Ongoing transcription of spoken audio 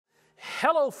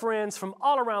Hello, friends from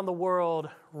all around the world.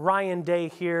 Ryan Day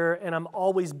here, and I'm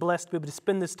always blessed to be able to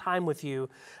spend this time with you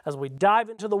as we dive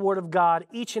into the Word of God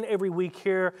each and every week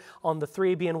here on the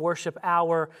 3AB and Worship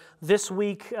Hour. This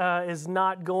week is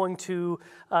not going to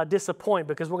disappoint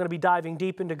because we're going to be diving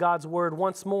deep into God's Word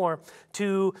once more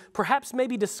to perhaps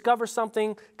maybe discover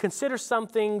something, consider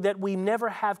something that we never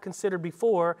have considered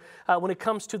before when it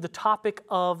comes to the topic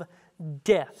of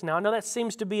death. Now, I know that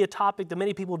seems to be a topic that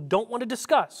many people don't want to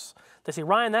discuss. They say,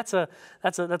 Ryan, that's a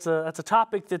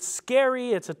topic that's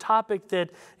scary. It's a topic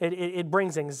that it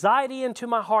brings anxiety into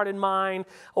my heart and mind.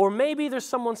 Or maybe there's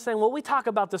someone saying, well, we talk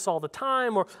about this all the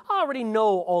time, or I already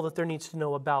know all that there needs to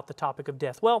know about the topic of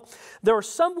death. Well, there is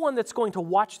someone that's going to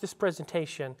watch this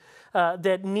presentation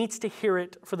that needs to hear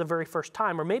it for the very first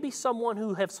time, or maybe someone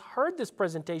who has heard this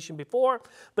presentation before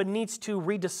but needs to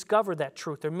rediscover that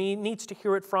truth, or needs to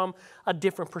hear it from a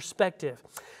different perspective.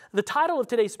 The title of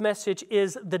today's message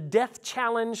is The Death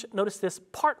Challenge, notice this,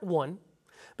 Part 1,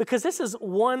 because this is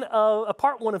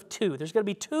part one of two. There's going to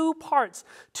be two parts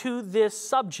to this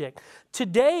subject.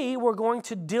 Today, we're going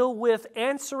to deal with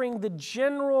answering the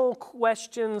general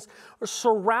questions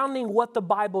surrounding what the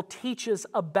Bible teaches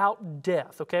about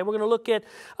death, okay? We're going to look at,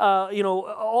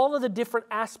 all of the different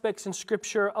aspects in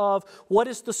Scripture of what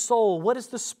is the soul, what is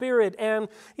the spirit, and,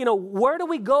 where do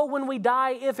we go when we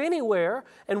die, if anywhere,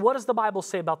 and what does the Bible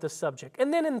say about this subject?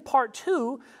 And then in part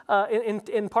two,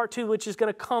 in part two, which is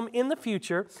going to come in the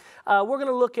future, we're going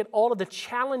to look at all of the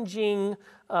challenging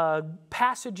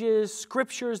passages,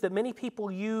 scriptures that many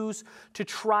people use to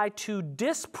try to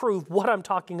disprove what I'm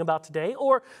talking about today,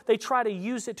 or they try to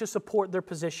use it to support their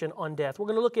position on death. We're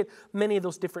going to look at many of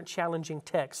those different challenging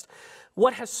texts.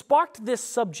 What has sparked this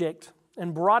subject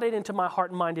and brought it into my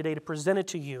heart and mind today to present it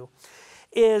to you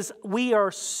is we are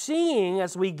seeing,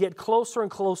 as we get closer and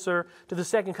closer to the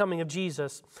second coming of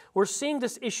Jesus, we're seeing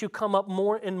this issue come up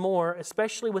more and more,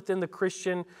 especially within the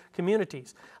Christian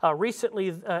communities.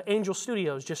 Recently, Angel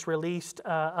Studios just released,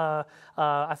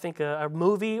 I think, a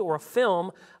movie or a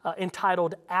film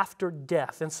entitled After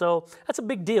Death. And so that's a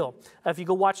big deal. If you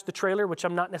go watch the trailer, which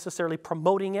I'm not necessarily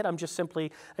promoting it, I'm just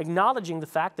simply acknowledging the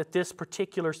fact that this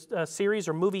particular series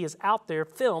or movie is out there,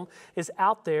 film is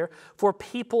out there for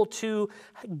people to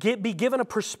be given a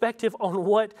perspective on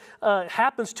what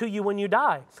happens to you when you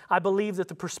die. I believe that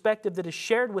the perspective that is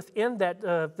shared within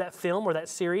that film or that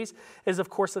series is,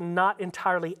 of course, not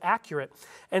entirely accurate.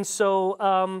 And so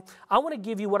I want to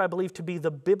give you what I believe to be the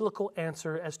biblical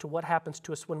answer as to what happens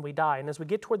to us when we die. And as we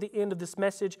get toward the end of this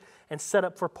message and set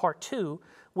up for part two,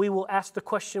 we will ask the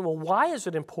question, well, why is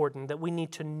it important that we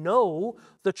need to know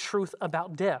the truth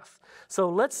about death? So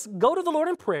let's go to the Lord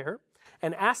in prayer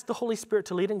and ask the Holy Spirit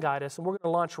to lead and guide us. And we're going to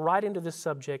launch right into this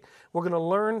subject. We're going to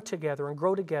learn together and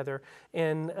grow together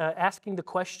in asking the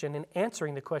question and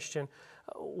answering the question,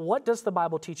 what does the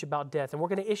Bible teach about death? And we're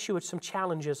going to issue it some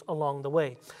challenges along the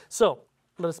way. So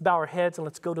let us bow our heads and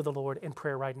let's go to the Lord in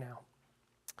prayer right now.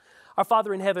 Our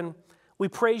Father in heaven, we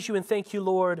praise you and thank you,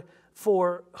 Lord,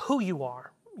 for who you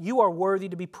are. You are worthy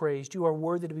to be praised. You are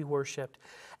worthy to be worshiped.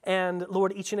 And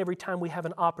Lord, each and every time we have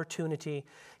an opportunity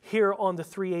here on the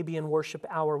 3AB and Worship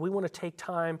Hour, we want to take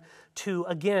time to,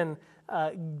 again,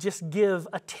 just give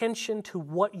attention to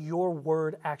what your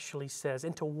word actually says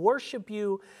and to worship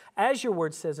you as your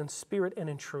word says in spirit and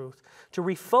in truth, to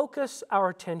refocus our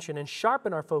attention and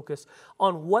sharpen our focus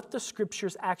on what the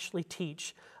scriptures actually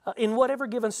teach in whatever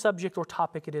given subject or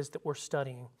topic it is that we're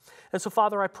studying. And so,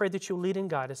 Father, I pray that you'll lead and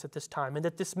guide us at this time and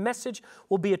that this message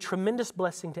will be a tremendous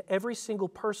blessing to every single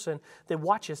person that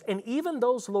watches. And even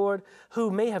those, Lord, who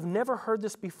may have never heard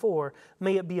this before,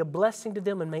 may it be a blessing to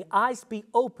them and may eyes be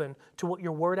open to what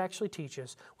your word actually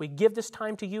teaches. We give this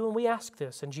time to you and we ask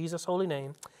this in Jesus' holy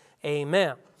name.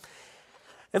 Amen.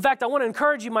 In fact, I want to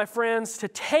encourage you, my friends, to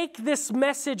take this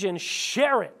message and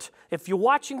share it. If you're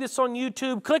watching this on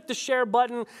YouTube, click the share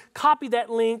button, copy that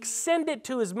link, send it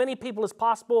to as many people as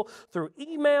possible through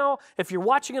email. If you're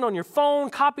watching it on your phone,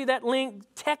 copy that link,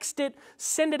 text it,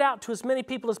 send it out to as many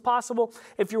people as possible.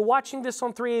 If you're watching this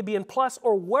on 3AB and Plus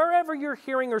or wherever you're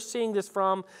hearing or seeing this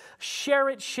from, share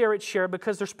it, share it, share it,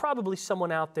 because there's probably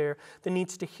someone out there that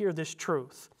needs to hear this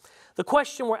truth. The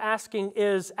question we're asking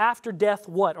is, after death,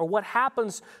 what? Or what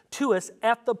happens to us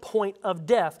at the point of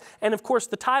death? And of course,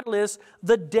 the title is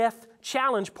The Death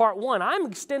Challenge, Part 1. I'm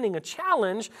extending a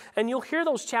challenge, and you'll hear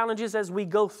those challenges as we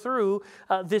go through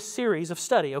this series of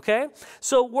study, okay?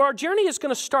 So our journey is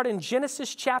going to start in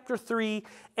Genesis chapter 3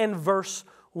 and verse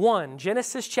 1.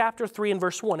 Genesis chapter 3 and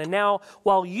verse 1. And now,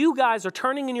 while you guys are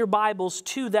turning in your Bibles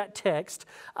to that text,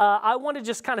 I want to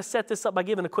just kind of set this up by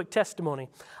giving a quick testimony.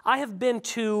 I have been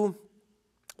to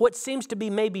what seems to be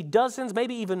maybe dozens,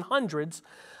 maybe even hundreds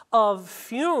of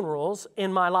funerals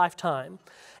in my lifetime.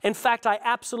 In fact, I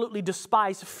absolutely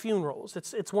despise funerals.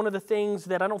 It's one of the things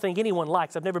that I don't think anyone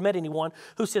likes. I've never met anyone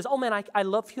who says, oh man, I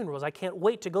love funerals. I can't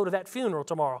wait to go to that funeral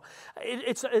tomorrow.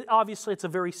 Obviously, it's a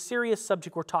very serious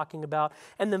subject we're talking about,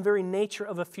 and the very nature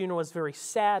of a funeral is very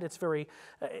sad. It's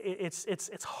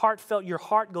heartfelt. Your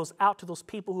heart goes out to those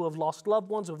people who have lost loved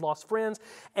ones, who have lost friends.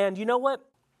 And you know what?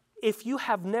 If you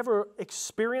have never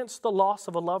experienced the loss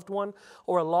of a loved one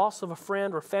or a loss of a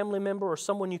friend or family member or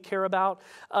someone you care about,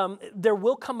 there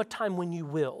will come a time when you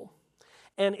will.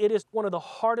 And it is one of the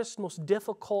hardest, most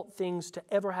difficult things to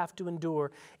ever have to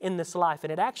endure in this life.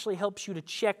 And it actually helps you to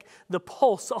check the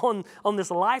pulse on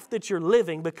this life that you're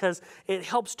living, because it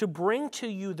helps to bring to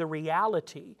you the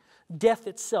reality. Death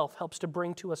itself helps to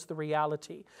bring to us the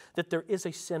reality that there is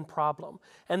a sin problem,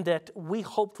 and that we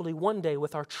hopefully one day,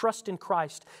 with our trust in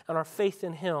Christ and our faith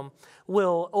in Him,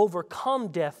 will overcome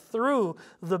death through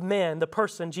the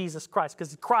person, Jesus Christ,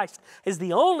 because Christ is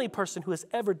the only person who has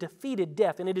ever defeated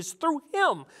death, and it is through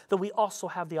Him that we also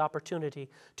have the opportunity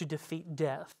to defeat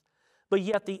death. But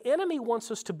yet the enemy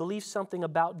wants us to believe something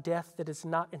about death that is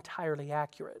not entirely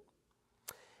accurate.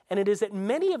 And it is at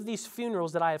many of these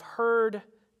funerals that I have heard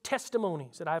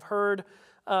testimonies, that I've heard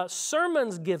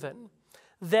sermons given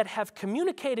that have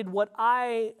communicated what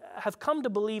I have come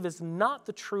to believe is not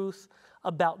the truth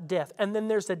about death. And then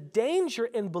there's a danger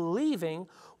in believing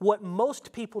what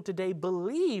most people today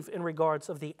believe in regards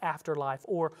of the afterlife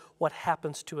or what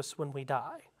happens to us when we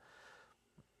die.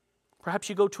 Perhaps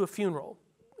you go to a funeral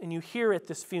and you hear at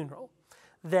this funeral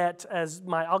that,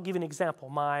 I'll give you an example.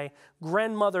 My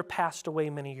grandmother passed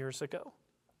away many years ago.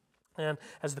 And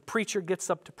as the preacher gets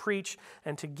up to preach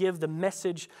and to give the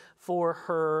message for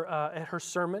her at her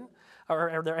sermon, or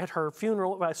at her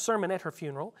funeral, a sermon at her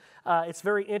funeral, it's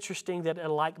very interesting that,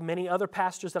 like many other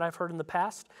pastors that I've heard in the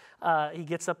past, he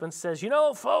gets up and says, you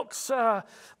know, folks,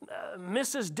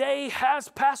 Mrs. Day has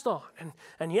passed on.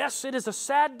 And yes, it is a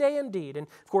sad day indeed. And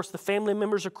of course, the family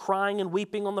members are crying and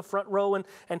weeping on the front row,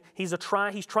 and he's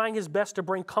trying his best to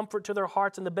bring comfort to their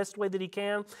hearts in the best way that he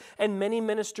can. And many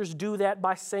ministers do that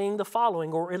by saying the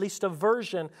following, or at least a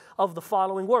version of the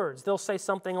following words. They'll say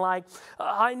something like,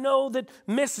 I know that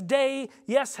Miss Day,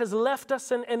 yes, has left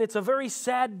us, and it's a very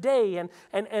sad day, and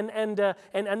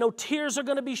I know tears are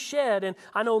going to be shed, and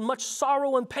I know much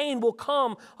sorrow and pain will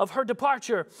come of her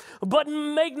departure. But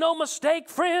make no mistake,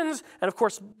 friends, and of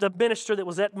course the minister that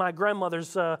was at my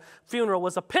grandmother's funeral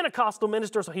was a Pentecostal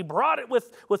minister, so he brought it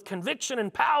with conviction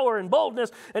and power and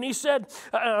boldness, and he said,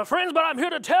 friends, but I'm here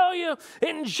to tell you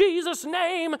in Jesus'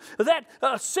 name that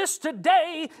Sister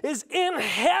Day is in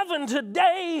heaven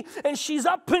today, and she's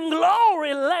up in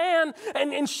glory land,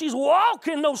 and she's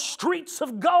walking those streets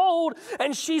of gold,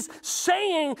 and she's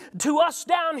saying to us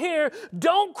down here,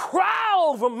 don't cry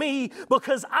over me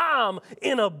because I'm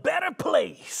in a better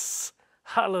place.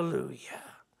 Hallelujah.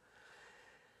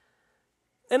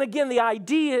 And again, the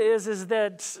idea is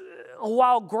that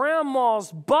while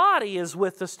Grandma's body is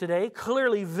with us today,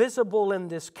 clearly visible in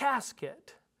this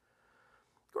casket,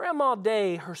 Grandma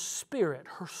Day, her spirit,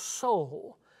 her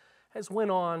soul, has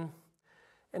went on,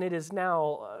 and it has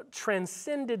now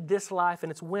transcended this life,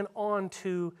 and it's went on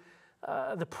to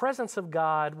the presence of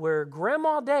God, where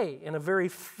Grandma Day, in a very,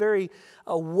 very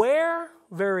aware,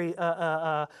 very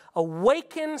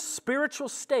awakened spiritual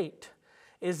state,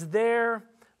 is there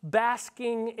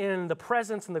basking in the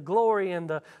presence and the glory and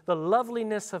the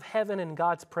loveliness of heaven and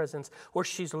God's presence, where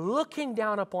she's looking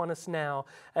down upon us now,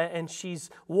 and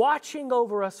she's watching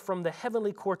over us from the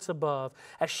heavenly courts above,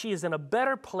 as she is in a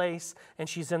better place and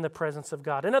she's in the presence of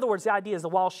God. In other words, the idea is that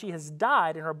while she has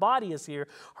died and her body is here,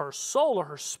 her soul or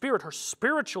her spirit, her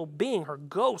spiritual being, her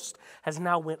ghost, has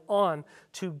now went on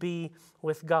to be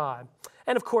with God.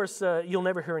 And of course, you'll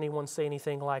never hear anyone say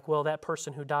anything like, well, that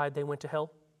person who died, they went to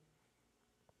hell.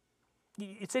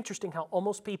 It's interesting how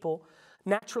almost people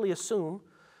naturally assume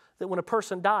that when a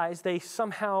person dies, they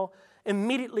somehow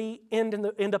immediately end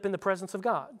up in the presence of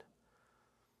God.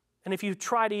 And if you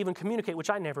try to even communicate,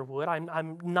 which I never would,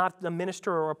 I'm not a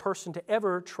minister or a person to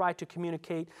ever try to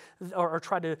communicate or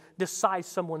try to decide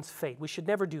someone's fate. We should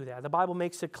never do that. The Bible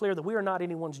makes it clear that we are not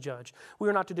anyone's judge. We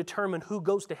are not to determine who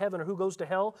goes to heaven or who goes to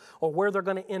hell or where they're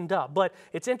going to end up. But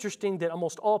it's interesting that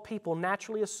almost all people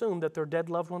naturally assume that their dead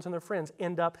loved ones and their friends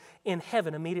end up in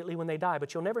heaven immediately when they die.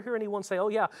 But you'll never hear anyone say, oh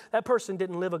yeah, that person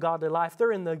didn't live a godly life.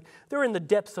 They're in the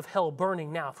depths of hell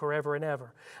burning now forever and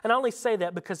ever. And I only say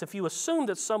that because if you assume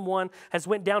that someone someone has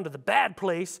went down to the bad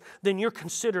place, then you're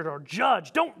considered our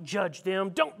judge. Don't judge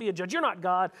them. Don't be a judge. You're not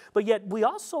God. But yet we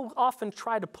also often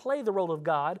try to play the role of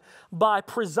God by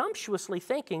presumptuously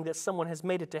thinking that someone has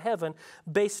made it to heaven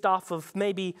based off of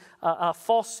maybe a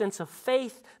false sense of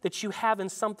faith that you have in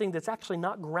something that's actually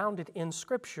not grounded in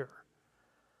Scripture.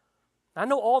 I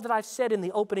know all that I've said in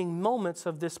the opening moments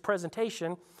of this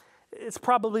presentation, it's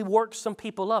probably worked some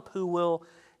people up who will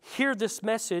hear this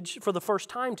message for the first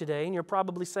time today, and you're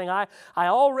probably saying, I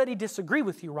already disagree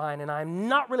with you, Ryan, and I'm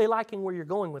not really liking where you're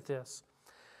going with this.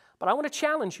 But I want to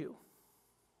challenge you.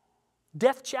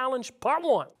 Death Challenge Part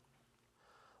 1.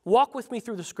 Walk with me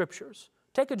through the Scriptures.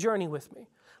 Take a journey with me.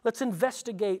 Let's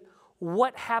investigate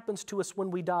what happens to us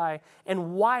when we die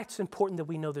and why it's important that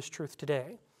we know this truth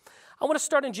today. I want to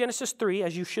start in Genesis 3,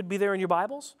 as you should be there in your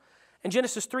Bibles. And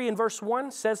Genesis 3 and verse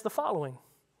 1 says the following.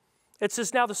 It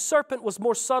says, "Now the serpent was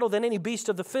more subtle than any beast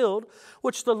of the field,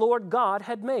 which the Lord God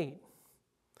had made.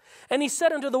 And he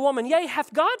said unto the woman, Yea,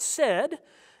 hath God said,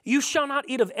 You shall not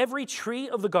eat of every tree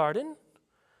of the garden?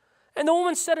 And the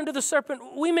woman said unto the serpent,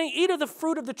 We may eat of the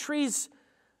fruit of the trees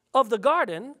of the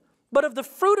garden, but of the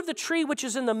fruit of the tree which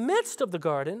is in the midst of the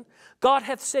garden, God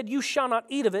hath said, You shall not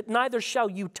eat of it, neither shall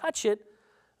you touch it,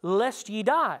 lest ye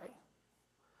die."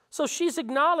 So she's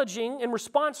acknowledging in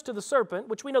response to the serpent,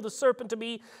 which we know the serpent to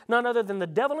be none other than the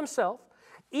devil himself.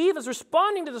 Eve is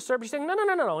responding to the serpent. She's saying,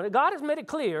 no. God has made it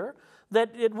clear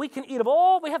that we can eat of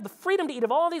all, we have the freedom to eat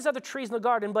of all these other trees in the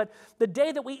garden, but the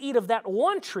day that we eat of that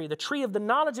one tree, the tree of the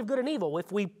knowledge of good and evil,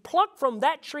 if we pluck from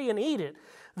that tree and eat it,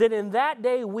 then in that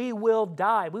day we will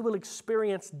die. We will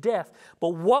experience death.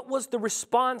 But what was the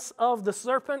response of the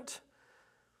serpent?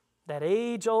 That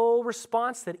age-old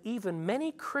response that even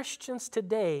many Christians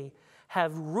today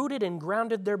have rooted and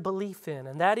grounded their belief in.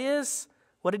 And that is,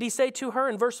 what did he say to her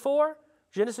in verse 4?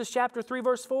 Genesis chapter 3,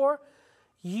 verse 4.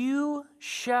 You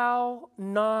shall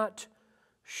not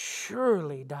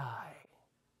surely die.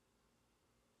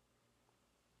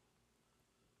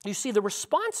 You see, the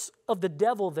response of the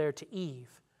devil there to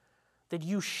Eve, that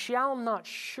you shall not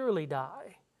surely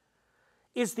die,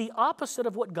 is the opposite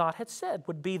of what God had said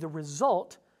would be the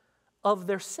result of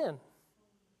their sin.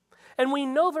 And we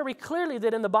know very clearly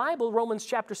that in the Bible, Romans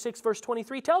chapter 6, verse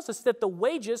 23 tells us that the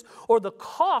wages or the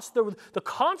cost, the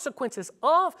consequences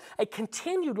of a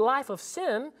continued life of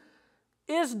sin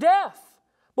is death.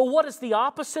 But what is the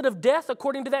opposite of death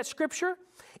according to that scripture?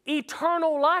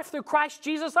 Eternal life through Christ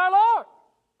Jesus our Lord.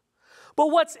 But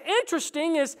what's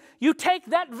interesting is you take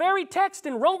that very text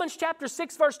in Romans chapter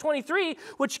 6, verse 23,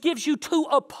 which gives you two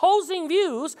opposing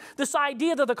views. This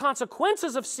idea that the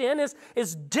consequences of sin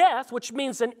is death, which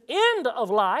means an end of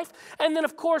life. And then,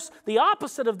 of course, the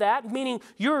opposite of that, meaning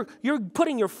you're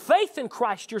putting your faith in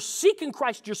Christ, you're seeking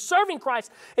Christ, you're serving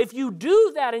Christ. If you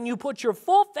do that and you put your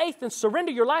full faith and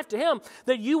surrender your life to Him,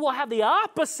 that you will have the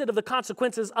opposite of the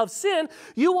consequences of sin.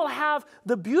 You will have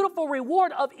the beautiful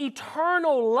reward of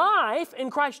eternal life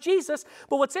in Christ Jesus.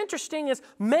 But what's interesting is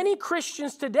many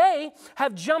Christians today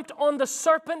have jumped on the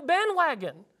serpent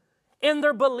bandwagon in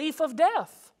their belief of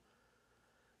death.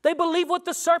 They believe what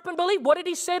the serpent believed. What did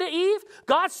he say to Eve?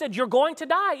 God said, you're going to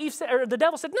die. Eve said, or the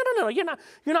devil said, no, you're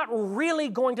not really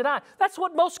going to die. That's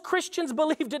what most Christians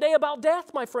believe today about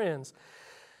death, my friends.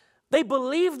 They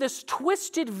believe this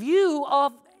twisted view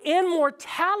of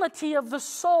immortality of the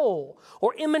soul,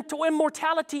 or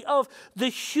immortality of the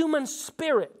human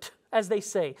spirit, as they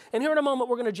say. And here in a moment,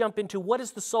 we're going to jump into what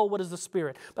is the soul, what is the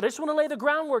spirit. But I just want to lay the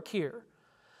groundwork here.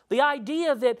 The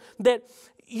idea that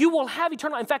you will have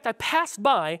eternal life. In fact, I passed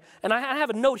by, and I have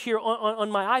a note here on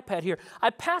my iPad here. I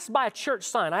passed by a church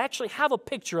sign. I actually have a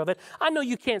picture of it. I know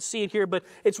you can't see it here, but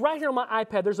it's right here on my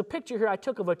iPad. There's a picture here I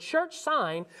took of a church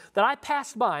sign that I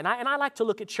passed by. And I like to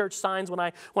look at church signs when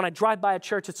I drive by a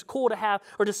church. It's cool to have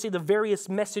or to see the various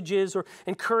messages or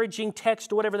encouraging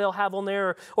text or whatever they'll have on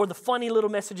there, or the funny little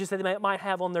messages that they might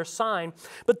have on their sign.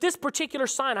 But this particular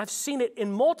sign, I've seen it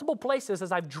in multiple places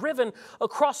as I've driven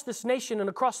across this nation and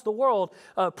across the world,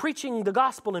 preaching the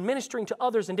gospel and ministering to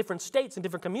others in different states and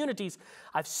different communities.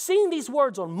 I've seen these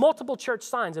words on multiple church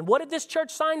signs. And what did this church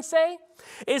sign say?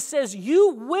 It says,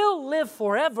 you will live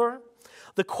forever.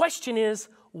 The question is,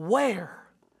 where?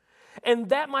 And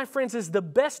that, my friends, is the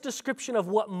best description of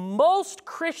what most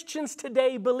Christians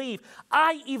today believe.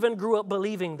 I even grew up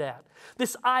believing that.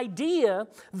 This idea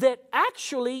that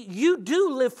actually you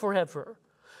do live forever.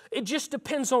 It just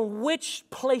depends on which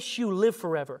place you live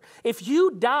forever. If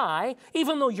you die,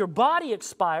 even though your body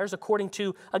expires, according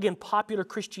to, again, popular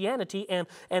Christianity and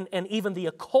even the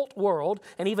occult world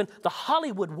and even the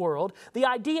Hollywood world, the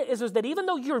idea is that even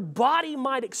though your body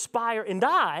might expire and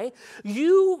die,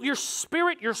 your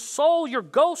spirit, your soul, your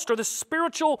ghost, or the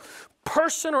spiritual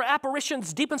person or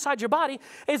apparitions deep inside your body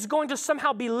is going to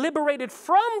somehow be liberated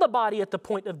from the body at the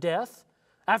point of death,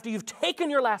 after you've taken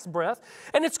your last breath,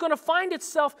 and it's going to find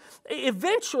itself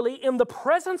eventually in the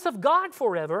presence of God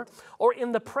forever, or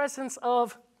in the presence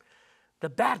of the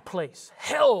bad place,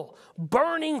 hell,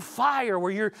 burning fire,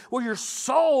 where your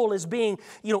soul is being,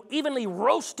 evenly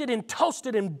roasted and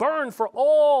toasted and burned for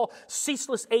all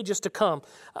ceaseless ages to come.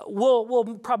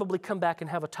 We'll probably come back and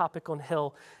have a topic on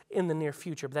hell in the near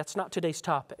future, but that's not today's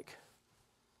topic.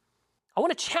 I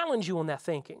want to challenge you on that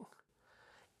thinking.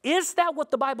 Is that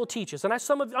what the Bible teaches? And I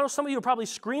know some of you are probably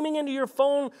screaming into your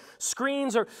phone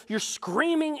screens, or you're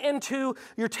screaming into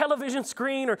your television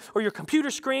screen or your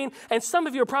computer screen. And some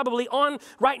of you are probably on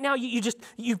right now.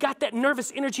 You've got that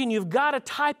nervous energy and you've got to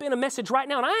type in a message right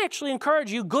now. And I actually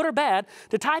encourage you, good or bad,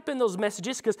 to type in those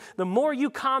messages, because the more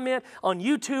you comment on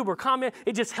YouTube or comment,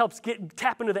 it just helps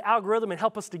tap into the algorithm and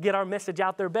help us to get our message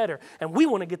out there better. And we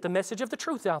want to get the message of the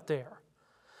truth out there.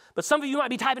 But some of you might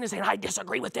be typing and saying, I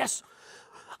disagree with this.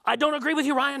 I don't agree with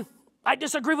you, Ryan. I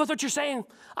disagree with what you're saying.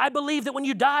 I believe that when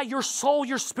you die, your soul,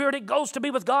 your spirit, it goes to be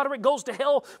with God, or it goes to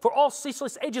hell for all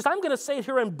ceaseless ages. I'm going to say it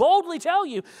here and boldly tell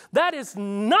you that is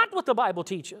not what the Bible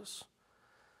teaches.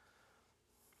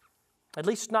 At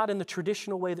least not in the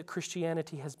traditional way that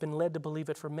Christianity has been led to believe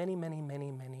it for many, many,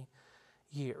 many, many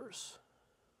years.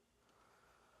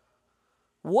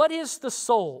 What is the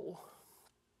soul?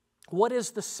 What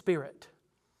is the spirit?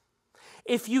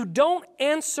 If you don't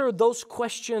answer those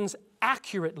questions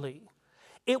accurately,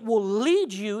 it will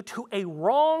lead you to a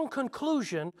wrong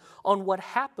conclusion on what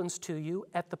happens to you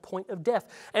at the point of death,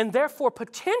 and therefore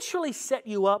potentially set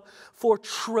you up for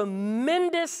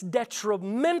tremendous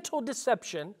detrimental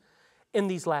deception in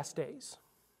these last days.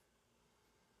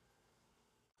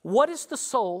 What is the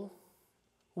soul?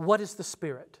 What is the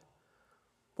spirit?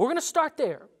 We're going to start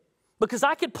there. Because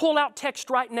I could pull out text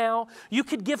right now. You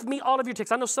could give me all of your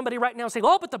text. I know somebody right now saying,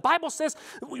 but the Bible says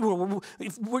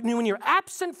when you're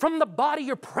absent from the body,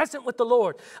 you're present with the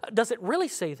Lord. Does it really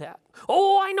say that?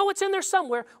 I know it's in there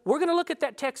somewhere. We're going to look at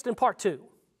that text in part 2.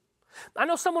 I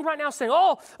know someone right now saying,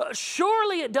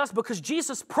 surely it does, because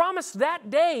Jesus promised that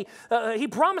day, he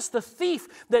promised the thief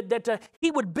that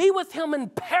he would be with him in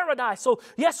paradise. So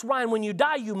yes, Ryan, when you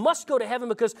die, you must go to heaven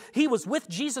because he was with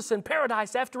Jesus in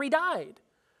paradise after he died.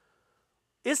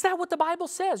 Is that what the Bible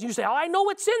says? You say, I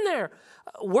know it's in there.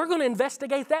 We're going to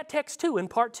investigate that text too in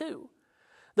part 2.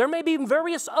 There may be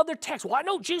various other texts. I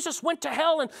know Jesus went to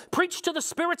hell and preached to the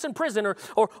spirits in prison.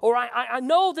 Or I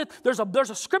know that there's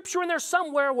a scripture in there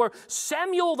somewhere where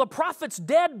Samuel the prophet's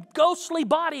dead ghostly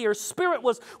body or spirit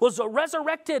was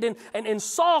resurrected and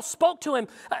Saul spoke to him.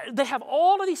 They have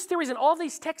all of these theories and all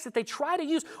these texts that they try to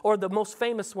use. Or the most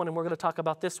famous one, and we're going to talk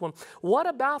about this one. What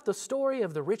about the story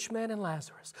of the rich man and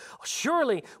Lazarus?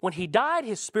 Surely when he died,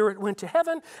 his spirit went to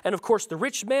heaven. And of course the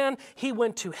rich man, he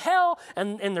went to hell,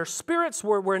 and their spirits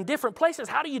were in different places.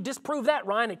 How do you disprove that,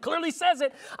 Ryan? It clearly says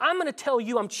it. I'm going to tell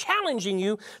you, I'm challenging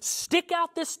you, stick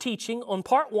out this teaching on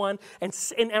part 1,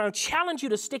 and I challenge you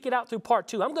to stick it out through part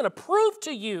 2. I'm going to prove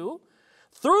to you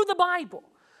through the Bible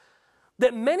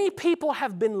that many people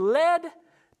have been led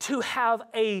to have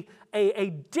a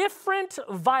different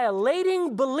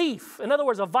violating belief. In other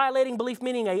words, a violating belief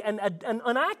meaning an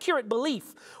inaccurate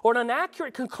belief or an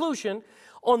inaccurate conclusion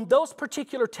on those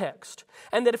particular texts.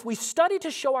 And that if we study to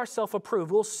show ourselves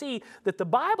approved, we'll see that the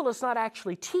Bible is not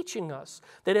actually teaching us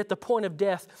that at the point of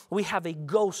death we have a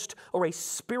ghost or a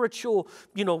spiritual,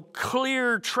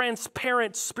 clear,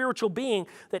 transparent spiritual being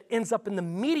that ends up in the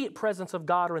immediate presence of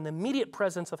God or in the immediate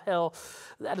presence of hell.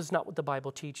 That is not what the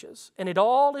Bible teaches. And it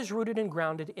all is rooted and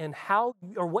grounded in how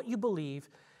or what you believe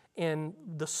in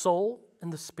the soul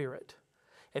and the spirit.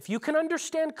 If you can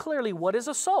understand clearly what is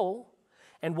a soul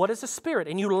and what is a spirit,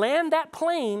 and you land that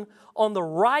plane on the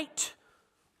right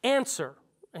answer,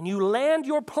 and you land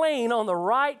your plane on the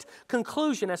right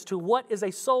conclusion as to what is a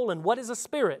soul and what is a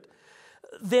spirit,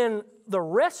 then the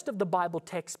rest of the Bible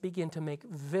texts begin to make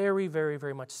very, very,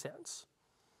 very much sense.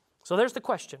 So there's the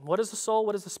question. What is the soul?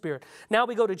 What is the spirit? Now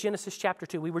we go to Genesis chapter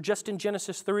 2. We were just in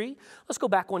Genesis 3. Let's go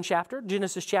back one chapter,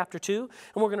 Genesis chapter 2,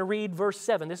 and we're going to read verse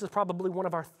 7. This is probably one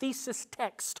of our thesis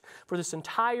texts for this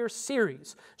entire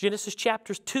series. Genesis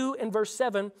chapter 2 and verse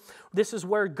 7. This is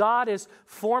where God is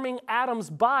forming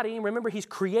Adam's body. Remember, He's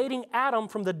creating Adam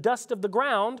from the dust of the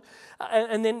ground,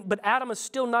 but Adam is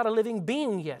still not a living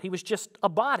being yet. He was just a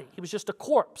body. He was just a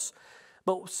corpse.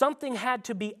 But something had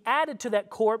to be added to that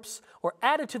corpse or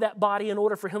added to that body in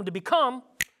order for him to become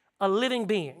a living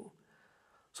being.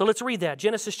 So let's read that.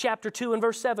 Genesis chapter 2 and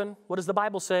verse 7. What does the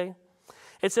Bible say?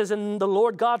 It says, "And the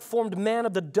Lord God formed man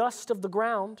of the dust of the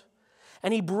ground,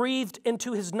 and He breathed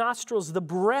into his nostrils the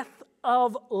breath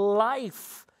of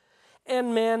life,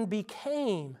 and man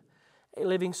became a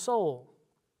living soul."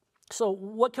 So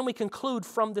what can we conclude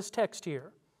from this text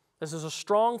here? This is a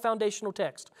strong foundational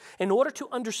text. In order to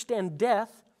understand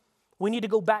death, we need to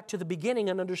go back to the beginning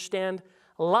and understand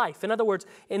life. In other words,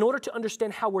 in order to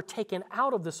understand how we're taken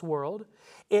out of this world,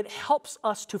 it helps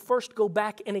us to first go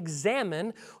back and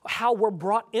examine how we're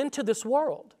brought into this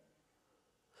world.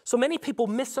 So many people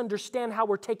misunderstand how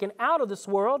we're taken out of this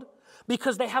world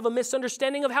because they have a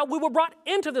misunderstanding of how we were brought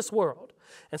into this world.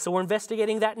 And so we're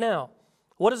investigating that now.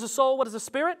 What is the soul? What is the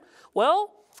spirit?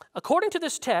 Well, according to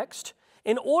this text,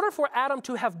 in order for Adam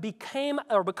to have become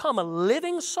a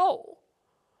living soul,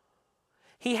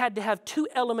 he had to have two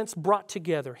elements brought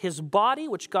together. His body,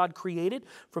 which God created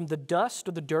from the dust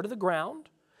or the dirt of the ground.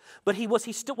 But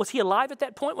was he alive at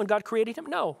that point when God created him?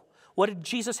 No. What did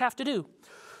Jesus have to do?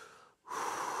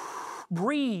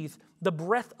 Breathe the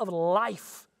breath of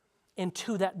life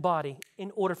into that body in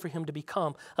order for him to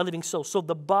become a living soul. So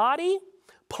the body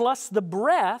plus the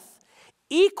breath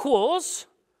equals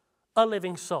a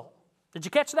living soul. Did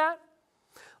you catch that?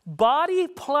 Body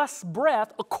plus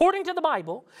breath, according to the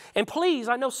Bible. And please,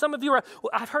 I know some of you are,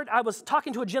 I was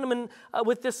talking to a gentleman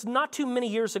with this not too many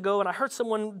years ago, and I heard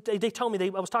someone, they told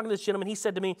me, I was talking to this gentleman, he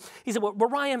said to me, well,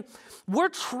 Ryan, we're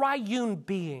triune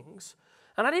beings.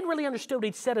 And I didn't really understand what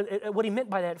he said, what he meant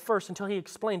by that at first until he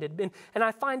explained it. And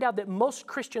I find out that most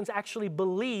Christians actually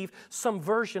believe some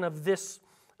version of this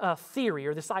theory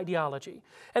or this ideology.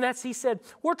 And that's, he said,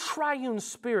 we're triune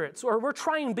spirits, or we're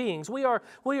triune beings. We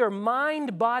are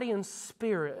mind, body, and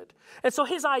spirit. And so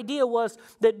his idea was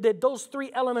that those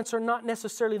three elements are not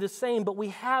necessarily the same, but we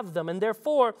have them. And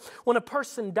therefore, when a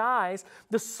person dies,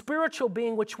 the spiritual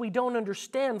being, which we don't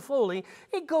understand fully,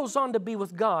 it goes on to be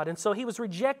with God. And so he was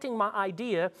rejecting my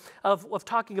idea of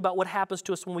talking about what happens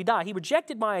to us when we die. He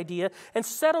rejected my idea and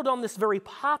settled on this very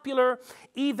popular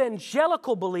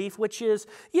evangelical belief, which is,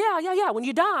 yeah. When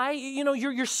you die,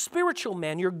 your spiritual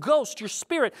man, your ghost, your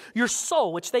spirit, your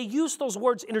soul, which they use those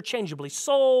words interchangeably.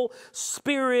 Soul,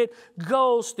 spirit,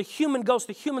 ghost, the human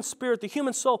spirit, the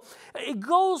human soul. It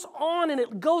goes on and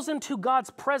it goes into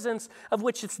God's presence, of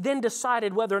which it's then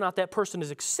decided whether or not that person is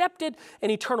accepted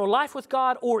in eternal life with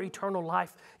God or eternal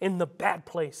life in the bad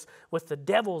place with the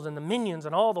devils and the minions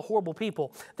and all the horrible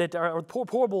people that are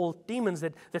horrible demons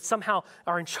that somehow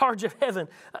are in charge of heaven.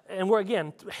 And where,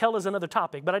 again, hell is another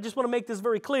topic. But I just want to make this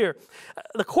very clear.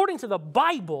 According to the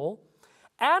Bible,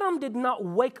 Adam did not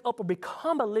wake up or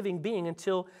become a living being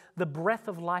until the breath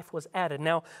of life was added.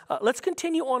 Now, let's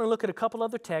continue on and look at a couple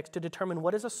other texts to determine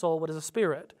what is a soul, what is a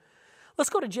spirit.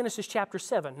 Let's go to Genesis chapter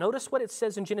 7. Notice what it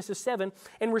says in Genesis 7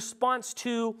 in response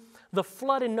to the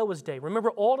flood in Noah's day.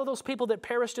 Remember all of those people that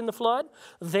perished in the flood?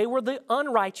 They were the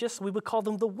unrighteous. We would call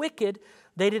them the wicked.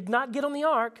 They did not get on the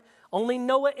ark. Only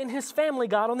Noah and his family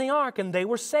got on the ark, and they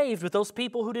were saved. With those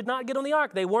people who did not get on the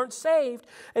ark, they weren't saved.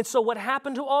 And so what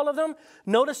happened to all of them?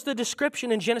 Notice the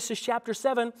description in Genesis chapter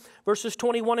 7, verses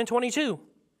 21 and 22.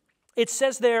 It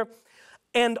says there,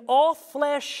 and all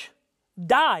flesh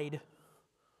died.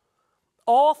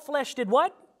 All flesh did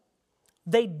what?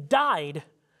 They died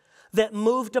that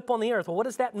moved upon the earth. Well, what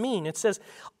does that mean? It says,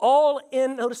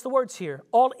 notice the words here,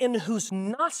 all in whose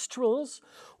nostrils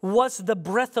was the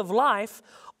breath of life,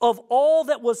 of all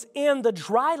that was in the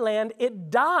dry land,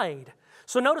 it died.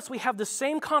 So notice we have the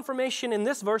same confirmation in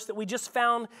this verse that we just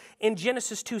found in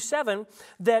Genesis 2:7,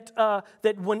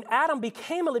 that when Adam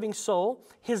became a living soul,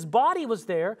 his body was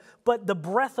there, but the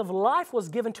breath of life was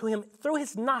given to him through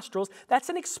his nostrils. That's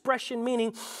an expression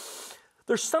meaning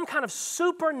there's some kind of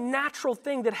supernatural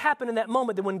thing that happened in that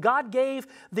moment, that when God gave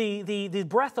the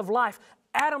breath of life,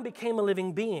 Adam became a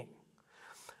living being.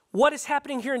 What is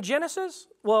happening here in Genesis?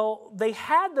 Well, they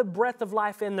had the breath of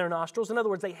life in their nostrils. In other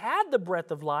words, they had the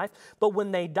breath of life, but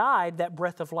when they died, that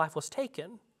breath of life was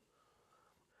taken.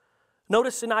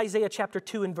 Notice in Isaiah chapter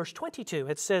 2 and verse 22,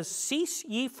 it says, cease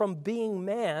ye from being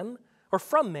man, or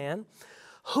from man,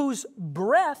 whose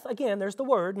breath, again, there's the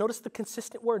word, notice the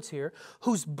consistent words here,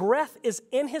 whose breath is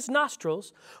in his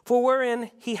nostrils, for wherein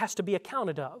he has to be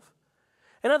accounted of.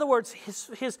 In other words,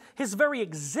 his very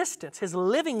existence, his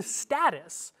living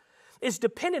status, is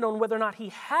dependent on whether or not he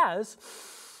has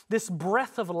this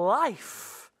breath of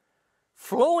life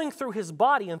flowing through his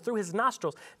body and through his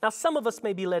nostrils. Now, some of us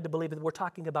may be led to believe that we're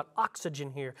talking about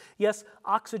oxygen here. Yes,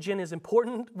 oxygen is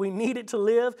important. We need it to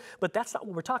live, but that's not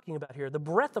what we're talking about here. The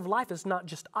breath of life is not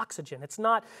just oxygen. It's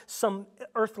not some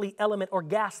earthly element or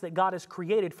gas that God has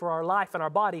created for our life and our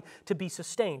body to be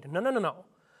sustained. No, no, no, no.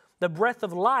 The breath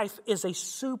of life is a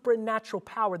supernatural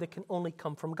power that can only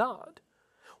come from God.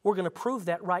 We're going to prove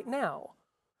that right now.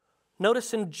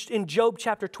 Notice in Job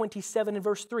chapter 27 and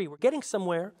verse 3, we're getting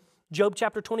somewhere. Job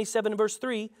chapter 27 and verse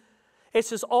 3, it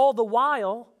says, all the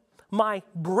while my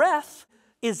breath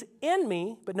is in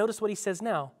me, but notice what he says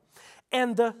now,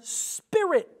 and the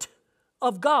Spirit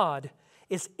of God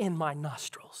is in my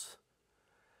nostrils.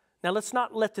 Now let's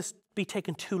not let this be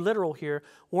taken too literal here.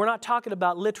 We're not talking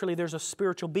about literally there's a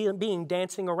spiritual being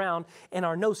dancing around in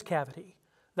our nose cavity.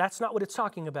 That's not what it's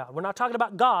talking about. We're not talking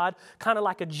about God kind of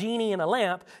like a genie in a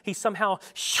lamp. He somehow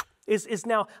is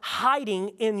now hiding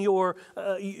in your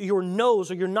nose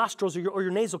or your nostrils or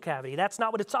your nasal cavity. That's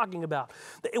not what it's talking about.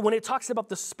 When it talks about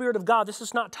the Spirit of God, this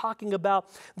is not talking about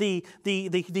the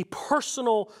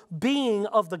personal being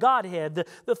of the Godhead,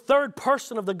 the third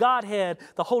person of the Godhead,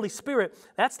 the Holy Spirit.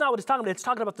 That's not what it's talking about. It's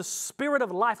talking about the Spirit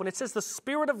of life. When it says the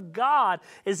Spirit of God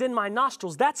is in my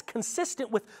nostrils, that's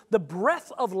consistent with the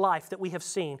breath of life that we have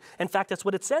seen. In fact, that's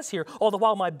what it says here. All the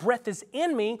while my breath is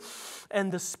in me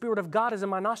and the Spirit of God is in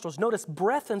my nostrils. Notice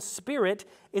breath and spirit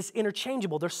is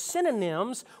interchangeable. They're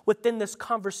synonyms within this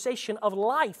conversation of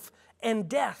life and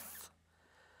death.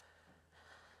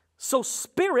 So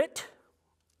spirit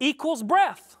equals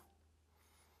breath.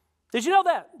 Did you know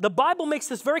that? The Bible makes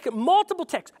this very clear. Multiple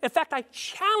texts. In fact, I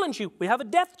challenge you. We have a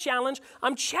death challenge.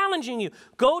 I'm challenging you.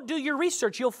 Go do your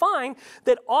research. You'll find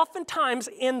that oftentimes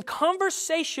in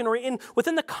conversation or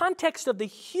within the context of the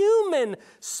human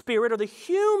spirit or the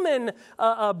human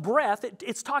breath,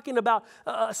 it's talking about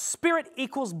spirit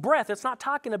equals breath. It's not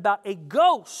talking about a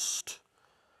ghost.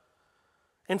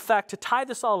 In fact, to tie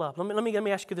this all up, let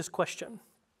me ask you this question.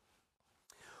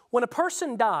 When a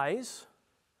person dies,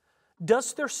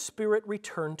 does their spirit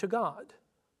return to God?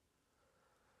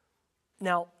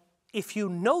 Now, if you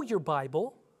know your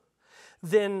Bible,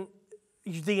 then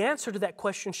the answer to that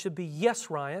question should be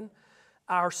yes, Ryan.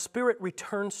 Our spirit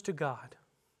returns to God.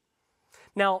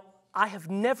 Now, I have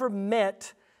never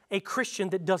met a Christian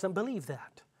that doesn't believe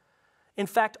that. In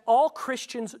fact, all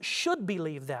Christians should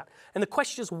believe that. And the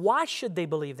question is, why should they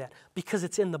believe that? Because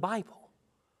it's in the Bible.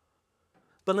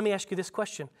 But let me ask you this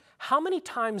question. How many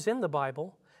times in the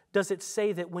Bible does it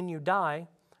say that when you die,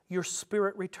 your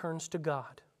spirit returns to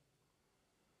God?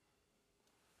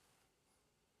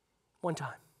 One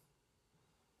time.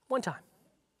 One time.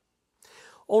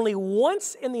 Only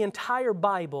once in the entire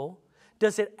Bible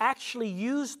does it actually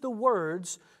use the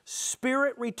words,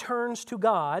 spirit returns to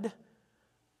God,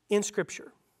 in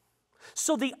Scripture.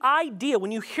 So the idea,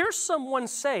 when you hear someone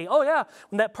say, oh yeah,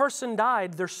 when that person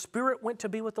died, their spirit went to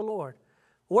be with the Lord.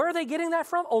 Where are they getting that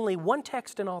from? Only one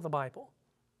text in all the Bible.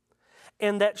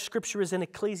 And that scripture is in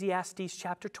Ecclesiastes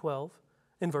chapter 12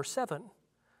 and verse 7.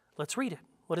 Let's read it.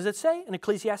 What does it say in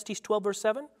Ecclesiastes 12 verse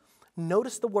 7?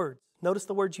 Notice the words. Notice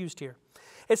the words used here.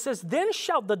 It says, then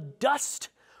shall the dust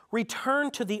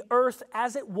return to the earth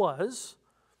as it was,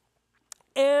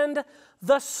 and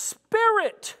the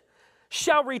spirit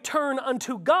shall return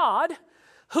unto God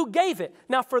who gave it.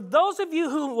 Now, for those of you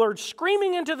who were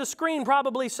screaming into the screen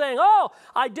probably saying, oh,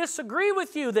 I disagree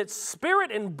with you that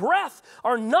spirit and breath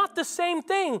are not the same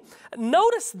thing.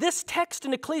 Notice this text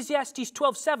in Ecclesiastes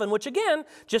 12:7, which again,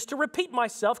 just to repeat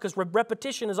myself, because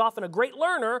repetition is often a great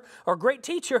learner or great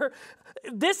teacher,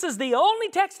 this is the only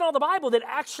text in all the Bible that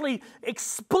actually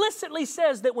explicitly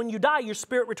says that when you die, your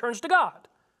spirit returns to God.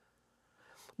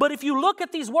 But if you look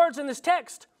at these words in this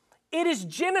text, it is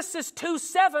Genesis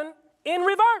 2:7 in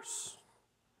reverse.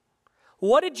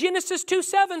 What did Genesis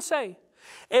 2:7 say?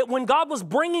 When God was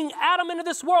bringing Adam into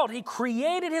this world, He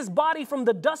created his body from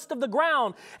the dust of the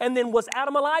ground. And then was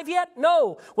Adam alive yet?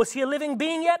 No. Was he a living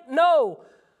being yet? No.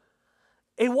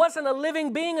 It wasn't a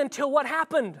living being until what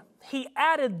happened? He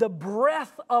added the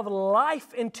breath of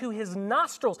life into his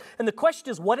nostrils. And the question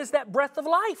is, what is that breath of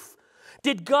life?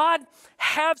 Did God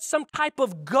have some type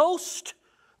of ghost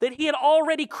that He had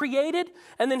already created,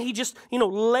 and then He just,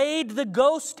 laid the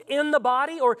ghost in the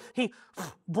body, or He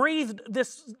breathed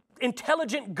this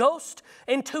intelligent ghost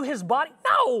into his body?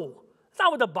 No, that's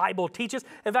not what the Bible teaches.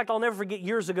 In fact, I'll never forget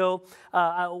years ago,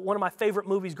 one of my favorite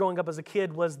movies growing up as a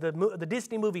kid was the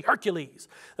Disney movie Hercules.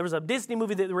 There was a Disney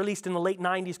movie that released in the late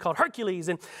 90s called Hercules,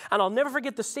 and I'll never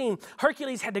forget the scene.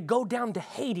 Hercules had to go down to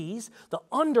Hades, the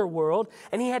underworld,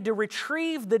 and he had to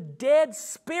retrieve the dead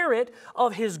spirit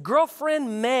of his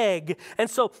girlfriend Meg. And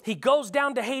so he goes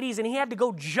down to Hades, and he had to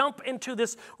go jump into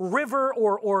this river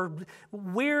or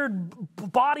weird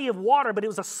body of water, but it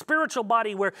was a spiritual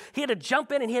body where he had to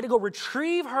jump in and he had to go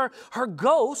retrieve her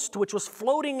ghost, which was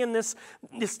floating in this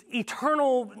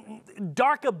eternal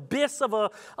dark abyss of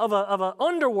a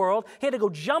underworld. He had to go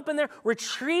jump in there,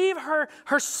 retrieve her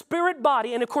spirit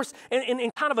body, and of course, in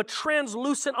kind of a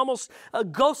translucent, almost a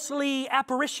ghostly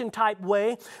apparition type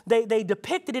way, they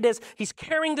depicted it as he's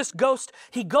carrying this ghost.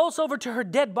 He goes over to her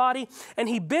dead body and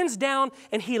he bends down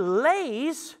and he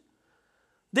lays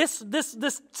this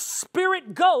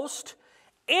spirit ghost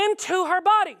into her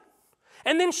body.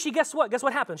 And then guess what? Guess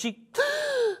what happens?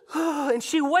 And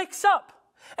she wakes up.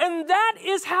 And that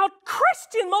is how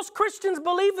most Christians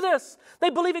believe this. They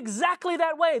believe exactly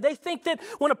that way. They think that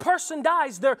when a person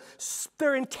dies,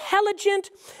 they're intelligent,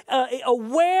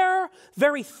 aware,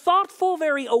 very thoughtful,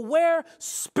 very aware,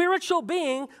 spiritual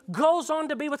being goes on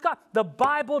to be with God. The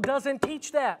Bible doesn't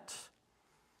teach that.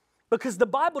 Because the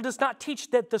Bible does not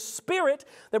teach that the spirit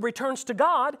that returns to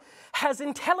God has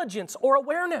intelligence or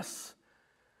awareness.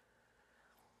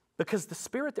 Because the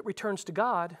spirit that returns to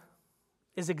God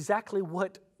is exactly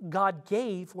what God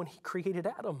gave when He created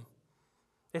Adam.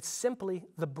 It's simply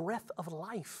the breath of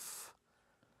life.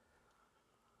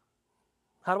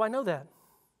 How do I know that?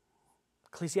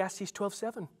 Ecclesiastes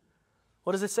 12:7.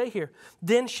 What does it say here?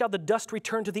 Then shall the dust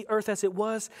return to the earth as it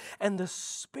was, and the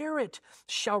spirit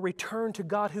shall return to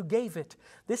God who gave it.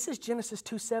 This is Genesis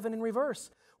 2:7 in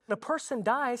reverse. When a person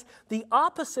dies, the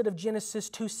opposite of Genesis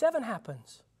 2:7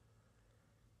 happens.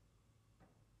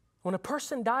 When a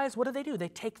person dies, what do? They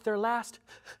take their last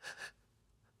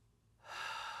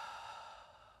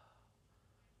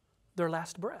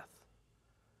breath.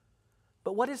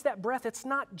 But what is that breath? It's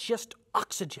not just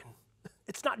oxygen.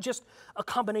 It's not just a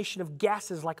combination of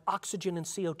gases like oxygen and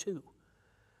CO2.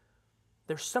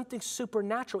 There's something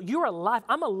supernatural. You're alive.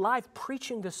 I'm alive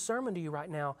preaching this sermon to you right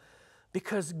now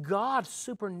because God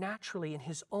supernaturally, in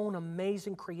His own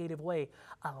amazing creative way,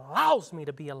 allows me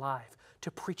to be alive to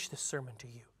preach this sermon to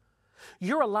you.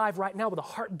 You're alive right now with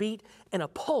a heartbeat and a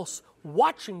pulse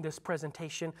watching this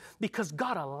presentation because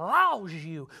God allows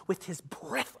you with His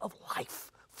breath of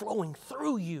life flowing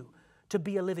through you to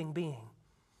be a living being.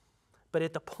 But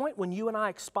at the point when you and I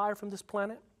expire from this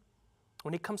planet,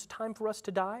 when it comes time for us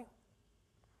to die,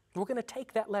 we're going to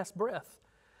take that last breath.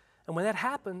 And when that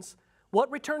happens,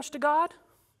 what returns to God?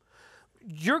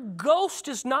 Your ghost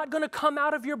is not going to come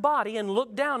out of your body and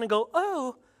look down and go,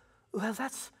 oh, well,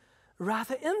 that's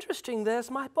rather interesting. There's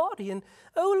my body. And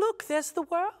oh, look, there's the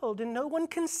world. And no one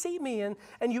can see me. And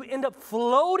you end up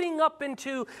floating up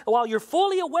into, while you're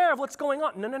fully aware of what's going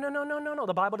on. No.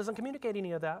 The Bible doesn't communicate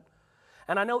any of that.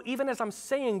 And I know even as I'm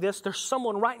saying this, there's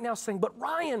someone right now saying, but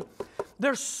Ryan,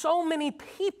 there's so many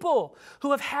people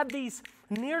who have had these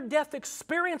near-death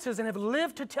experiences and have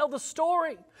lived to tell the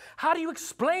story. How do you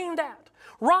explain that?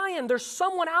 Ryan, there's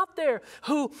someone out there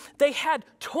who they had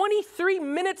 23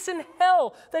 minutes in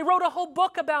hell. They wrote a whole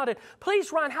book about it.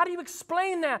 Please, Ryan, how do you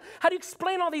explain that? How do you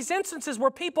explain all these instances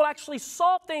where people actually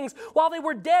saw things while they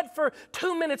were dead for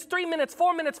 2 minutes, 3 minutes,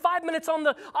 4 minutes, 5 minutes on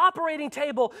the operating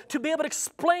table to be able to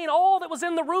explain all that was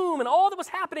in the room and all that was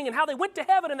happening and how they went to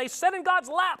heaven and they sat in God's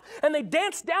lap and they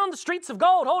danced down the streets of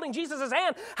gold holding Jesus'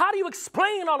 hand? How do you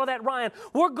explain all of that, Ryan?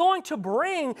 We're going to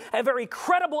bring a very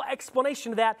credible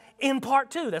explanation of that in part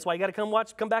 2. That's why you got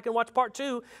to come back and watch part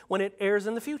 2 when it airs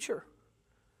in the future.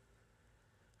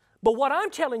 But what I'm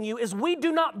telling you is we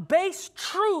do not base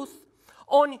truth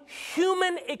on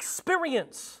human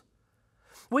experience.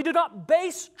 We do not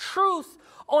base truth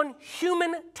on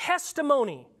human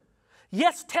testimony.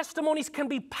 Yes, testimonies can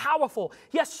be powerful.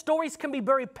 Yes, stories can be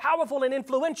very powerful and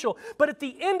influential. But at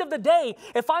the end of the day,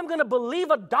 if I'm going to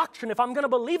believe a doctrine, if I'm going to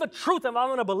believe a truth, if I'm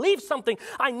going to believe something,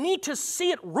 I need to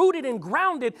see it rooted and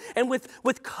grounded and with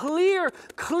clear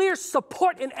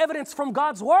support and evidence from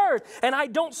God's Word. And I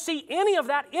don't see any of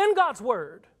that in God's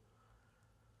Word.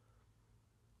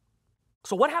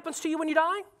 So what happens to you when you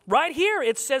die? Right here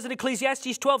it says in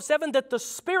Ecclesiastes 12:7 that the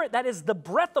spirit, that is the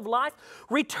breath of life,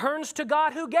 returns to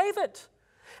God who gave it.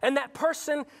 And that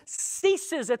person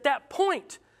ceases at that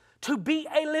point to be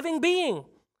a living being.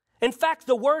 In fact,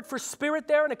 the word for spirit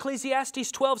there in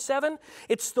Ecclesiastes 12:7,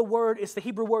 it's the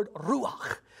Hebrew word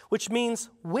ruach, which means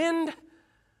wind,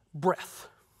 breath.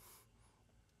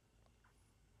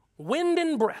 Wind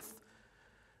and breath.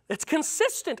 It's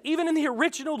consistent even in the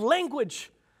original language.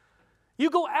 You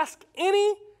go ask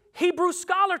any Hebrew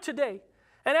scholar today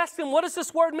and ask them, what does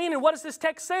this word mean and what is this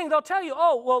text saying? They'll tell you,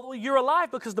 oh, well, you're alive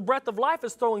because the breath of life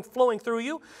is flowing through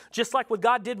you, just like what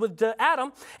God did with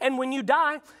Adam. And when you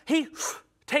die, He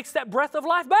takes that breath of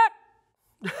life back.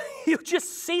 You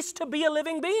just cease to be a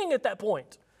living being at that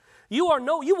point. You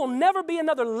will never be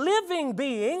another living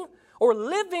being or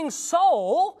living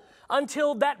soul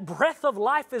until that breath of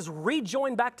life is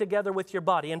rejoined back together with your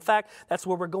body. In fact, that's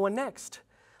where we're going next.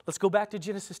 Let's go back to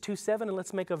Genesis 2:7 and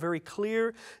let's make a very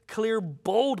clear,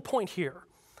 bold point here.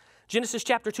 Genesis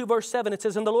chapter 2, verse 7, it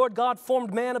says, "And the Lord God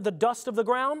formed man of the dust of the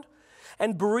ground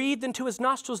and breathed into his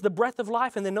nostrils the breath of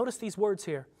life." And then notice these words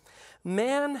here.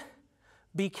 Man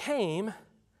became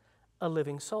a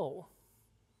living soul.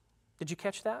 Did you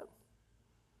catch that?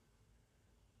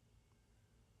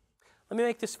 Let me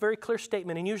make this very clear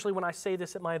statement, and usually when I say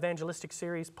this at my evangelistic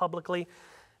series publicly,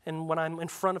 and when I'm in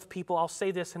front of people, I'll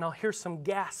say this and I'll hear some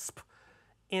gasp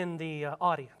in the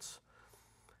audience.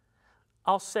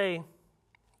 I'll say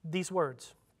these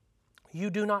words: you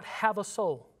do not have a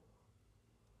soul.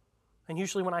 And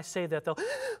usually when I say that, they'll,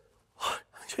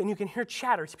 and you can hear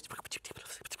chatter.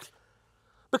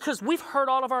 Because we've heard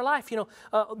all of our life,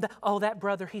 that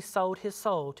brother, he sold his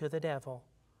soul to the devil.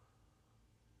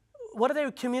 What do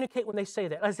they communicate when they say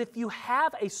that? As if you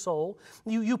have a soul,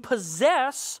 you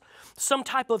possess some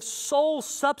type of soul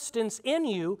substance in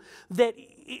you that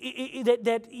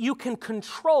you can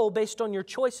control based on your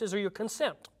choices or your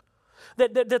consent.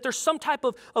 That there's some type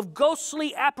of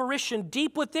ghostly apparition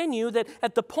deep within you that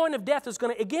at the point of death is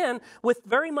going to, again, with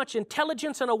very much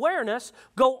intelligence and awareness,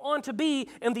 go on to be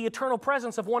in the eternal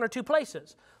presence of one or two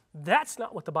places. That's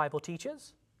not what the Bible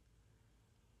teaches.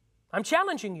 I'm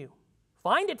challenging you.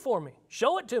 Find it for me.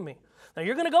 Show it to me. Now,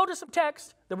 you're going to go to some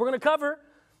text that we're going to cover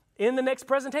in the next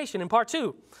presentation in part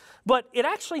 2. But it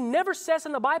actually never says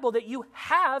in the Bible that you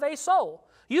have a soul.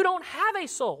 You don't have a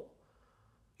soul.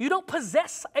 You don't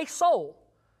possess a soul.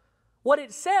 What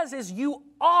it says is you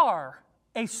are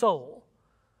a soul.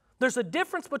 There's a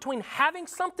difference between having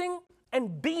something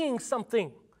and being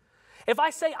something. If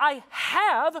I say I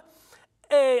have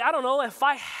if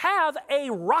I have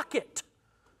a rocket.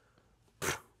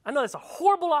 I know that's a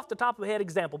horrible off the top of the head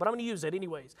example, but I'm going to use it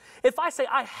anyways. If I say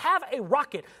I have a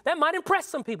rocket, that might impress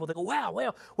some people. They go,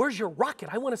 wow, where's your rocket?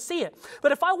 I want to see it.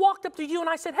 But if I walked up to you and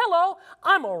I said, hello,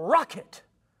 I'm a rocket,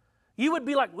 you would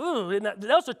be like, ooh,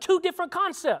 those are two different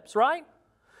concepts, right?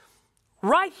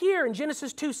 Right here in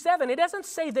Genesis 2:7, it doesn't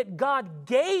say that God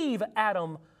gave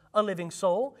Adam a living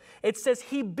soul. It says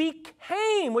he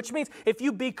became, which means if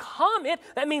you become it,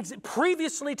 that means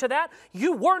previously to that,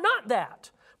 you were not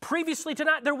that. Previously to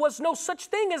that, there was no such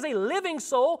thing as a living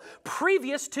soul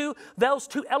previous to those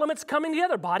two elements coming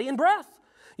together, body and breath.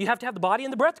 You have to have the body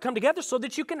and the breath come together so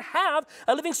that you can have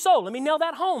a living soul. Let me nail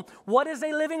that home. What is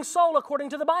a living soul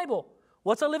according to the Bible?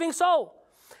 What's a living soul?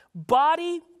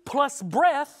 Body plus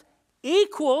breath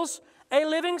equals a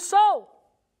living soul.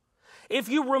 If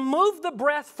you remove the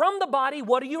breath from the body,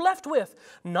 what are you left with?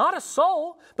 Not a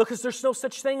soul, because there's no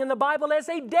such thing in the Bible as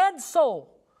a dead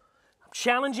soul.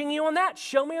 Challenging you on that.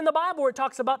 Show me in the Bible where it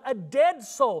talks about a dead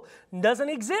soul. It doesn't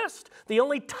exist. The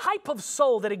only type of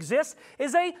soul that exists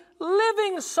is a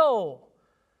living soul.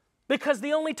 Because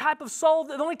the only type of soul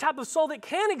that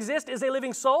can exist is a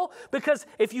living soul. Because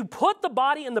if you put the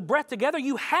body and the breath together,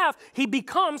 she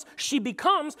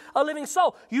becomes a living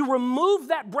soul. You remove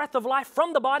that breath of life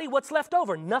from the body, what's left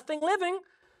over? Nothing living,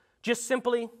 just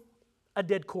simply a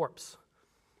dead corpse.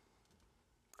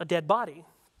 A dead body,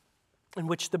 in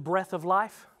which the breath of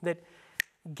life that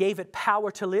gave it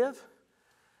power to live,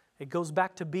 it goes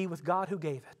back to be with God who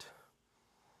gave it.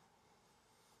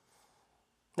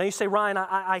 Now you say, Ryan,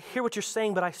 I hear what you're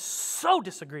saying, but I so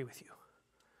disagree with you.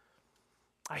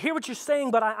 I hear what you're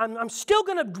saying, but I'm still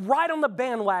going to ride on the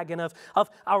bandwagon of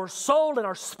our soul and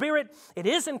our spirit. It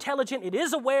is intelligent. It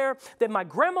is aware that my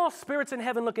grandma's spirit's in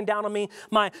heaven looking down on me.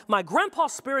 My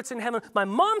grandpa's spirit's in heaven. My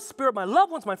mom's spirit, my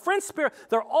loved ones, my friend's spirit,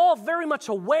 they're all very much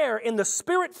aware in the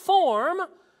spirit form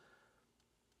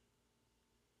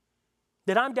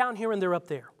that I'm down here and they're up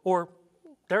there. Or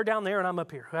they're down there and I'm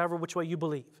up here, however which way you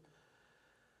believe.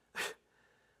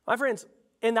 My friends,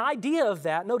 and the idea of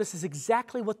that, notice, is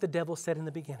exactly what the devil said in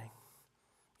the beginning.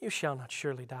 You shall not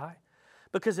surely die.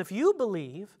 Because if you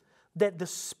believe that the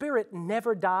spirit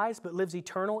never dies but lives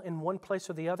eternal in one place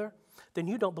or the other, then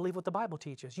you don't believe what the Bible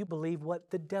teaches. You believe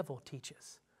what the devil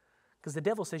teaches. Because the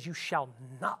devil says you shall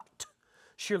not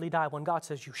surely die when God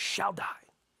says you shall die.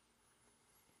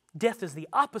 Death is the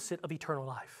opposite of eternal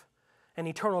life. And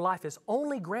eternal life is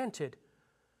only granted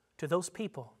to those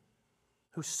people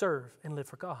who serve and live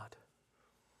for God.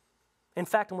 In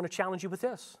fact, I want to challenge you with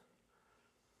this.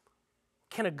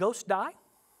 Can a ghost die?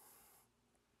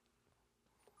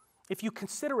 If you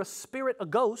consider a spirit a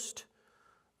ghost,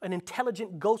 an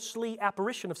intelligent ghostly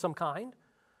apparition of some kind,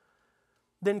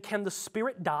 then can the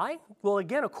spirit die? Well,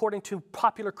 again, according to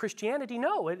popular Christianity,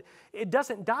 no. It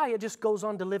doesn't die. It just goes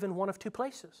on to live in one of two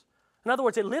places. In other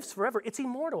words, it lives forever. It's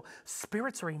immortal.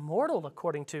 Spirits are immortal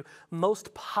according to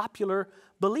most popular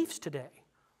beliefs today.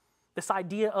 This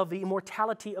idea of the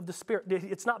immortality of the spirit,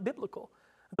 it's not biblical.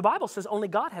 The Bible says only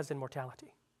God has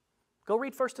immortality. Go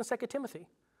read 1 and 2 Timothy,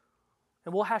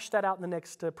 and we'll hash that out in the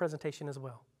next presentation as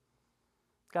well.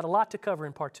 Got a lot to cover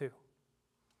in part 2.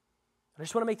 I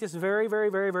just want to make this very, very,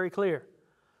 very, very clear.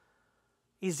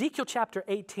 Ezekiel chapter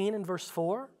 18 and verse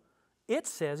 4, it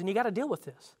says, and you got to deal with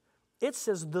this, it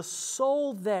says, the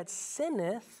soul that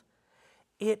sinneth,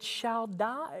 it shall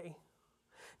die.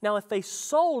 Now, if a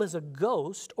soul is a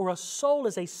ghost or a soul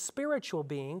is a spiritual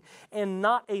being and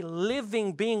not a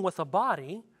living being with a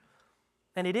body,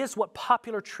 and it is what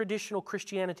popular traditional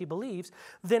Christianity believes,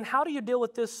 then how do you deal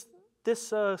with this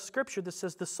scripture that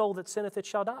says, the soul that sinneth, it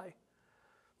shall die?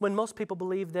 When most people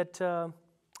believe that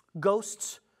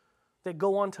ghosts that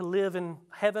go on to live in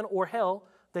heaven or hell,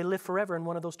 they live forever in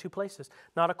one of those two places.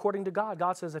 Not according to God.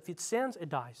 God says if it sins, it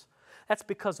dies. That's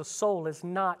because a soul is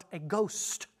not a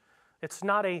ghost. It's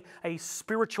not a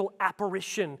spiritual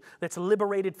apparition that's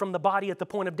liberated from the body at the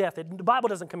point of death. The Bible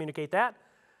doesn't communicate that.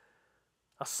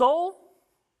 A soul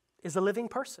is a living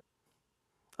person.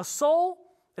 A soul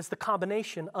is the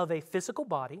combination of a physical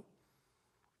body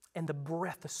and the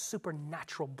breath, the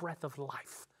supernatural breath of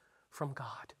life from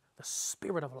God, the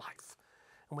spirit of life.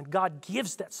 And when God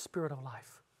gives that spirit of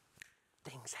life,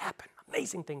 things happen,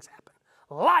 amazing things happen.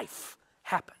 Life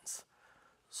happens.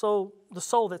 So the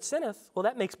soul that sinneth, well,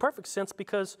 that makes perfect sense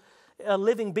because a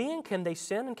living being, can they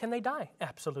sin and can they die?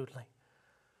 Absolutely.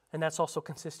 And that's also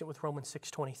consistent with Romans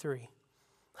 6:23.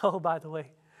 Oh, by the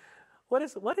way,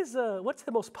 what's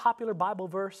the most popular Bible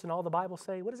verse in all the Bible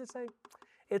say? What does it say?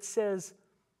 It says,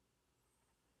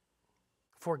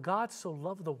 for God so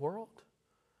loved the world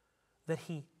that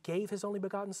he gave his only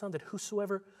begotten Son, that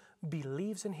whosoever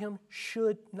believes in him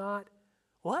should not,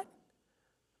 what?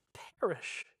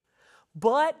 Perish,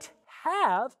 but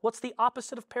have, what's the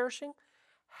opposite of perishing?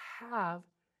 Have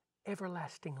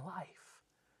everlasting life.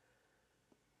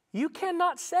 You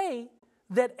cannot say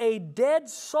that a dead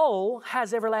soul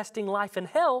has everlasting life in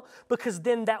hell, because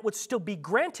then that would still be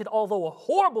granted, although a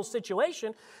horrible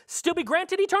situation, still be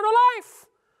granted eternal life.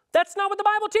 That's not what the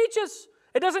Bible teaches.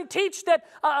 It doesn't teach that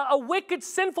a wicked,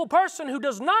 sinful person who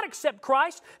does not accept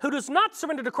Christ, who does not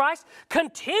surrender to Christ,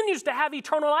 continues to have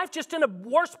eternal life just in a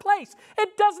worse place.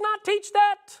 It does not teach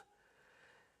that.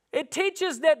 It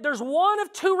teaches that there's one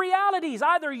of two realities.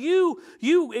 Either you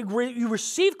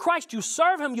receive Christ, you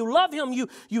serve Him, you love Him, you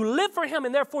live for Him,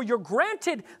 and therefore you're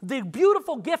granted the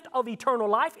beautiful gift of eternal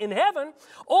life in heaven,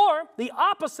 or the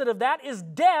opposite of that is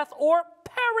death or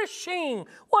perishing.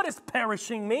 What does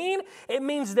perishing mean? It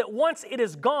means that once it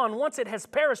is gone, once it has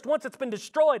perished, once it's been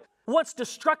destroyed, once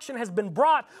destruction has been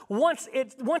brought, once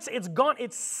it's gone,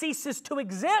 it ceases to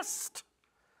exist.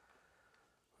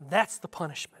 That's the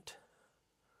punishment.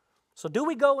 So do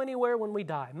we go anywhere when we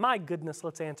die? My goodness,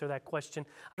 let's answer that question.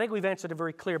 I think we've answered it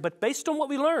very clear, but based on what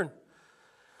we learn,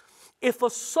 if a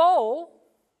soul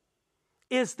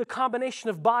is the combination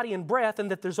of body and breath, and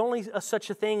that there's only such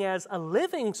a thing as a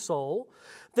living soul,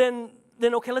 then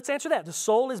okay, let's answer that. The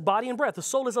soul is body and breath. The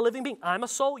soul is a living being. I'm a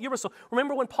soul, you're a soul.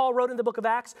 Remember when Paul wrote in the book of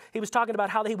Acts, he was talking about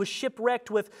how he was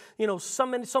shipwrecked with, so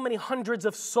many hundreds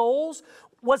of souls.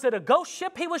 Was it a ghost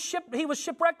ship he was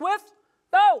shipwrecked with?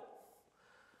 No.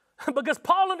 Because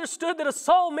Paul understood that a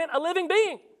soul meant a living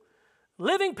being.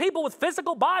 Living people with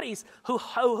physical bodies who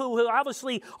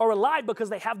obviously are alive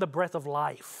because they have the breath of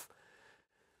life.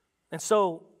 And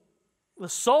so the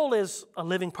soul is a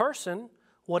living person.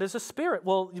 What is a spirit?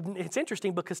 Well, it's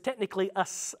interesting because technically a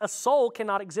soul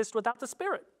cannot exist without the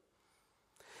spirit.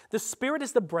 The spirit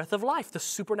is the breath of life, the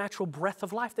supernatural breath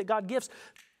of life that God gives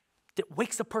that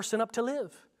wakes a person up to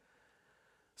live.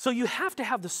 So you have to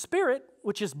have the spirit,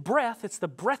 which is breath, it's the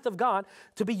breath of God,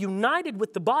 to be united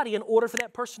with the body in order for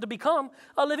that person to become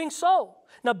a living soul.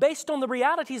 Now, based on the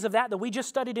realities of that we just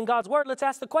studied in God's Word, let's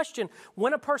ask the question,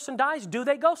 when a person dies, do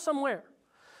they go somewhere?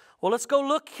 Well, let's go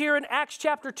look here in Acts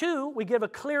chapter 2. We give a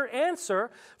clear answer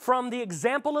from the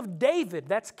example of David.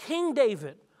 That's King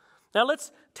David. Now,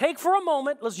 let's take for a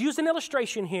moment, let's use an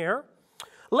illustration here.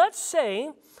 Let's say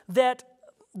that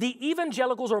the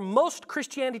evangelicals or most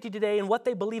Christianity today and what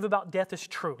they believe about death is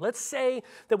true. Let's say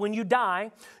that when you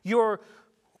die, your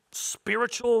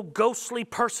spiritual, ghostly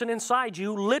person inside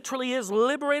you literally is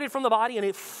liberated from the body and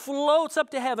it floats up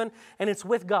to heaven and it's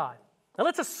with God. Now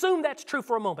let's assume that's true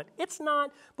for a moment. It's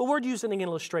not, but we're using an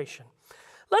illustration.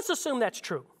 Let's assume that's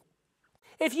true.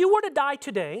 If you were to die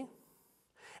today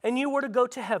and you were to go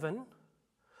to heaven,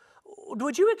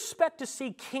 would you expect to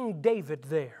see King David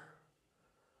there?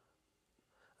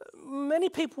 Many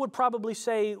people would probably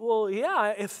say, well,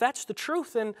 yeah, if that's the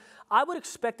truth, then I would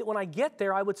expect that when I get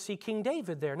there, I would see King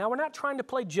David there. Now, we're not trying to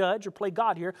play judge or play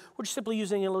God here. We're just simply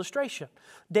using an illustration.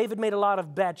 David made a lot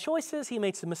of bad choices. He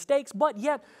made some mistakes, but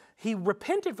yet he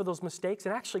repented for those mistakes,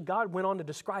 and actually God went on to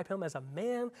describe him as a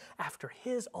man after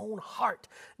his own heart.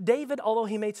 David, although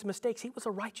he made some mistakes, he was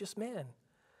a righteous man.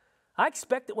 I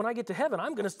expect that when I get to heaven,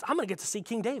 I'm gonna get to see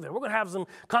King David. We're going to have some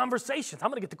conversations. I'm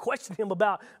going to get to question him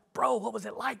about, bro, what was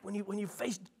it like when you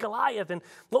faced Goliath? And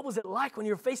what was it like when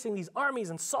you were facing these armies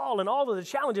and Saul and all of the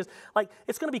challenges? Like,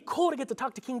 it's going to be cool to get to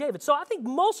talk to King David. So I think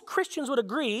most Christians would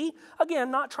agree,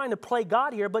 again, not trying to play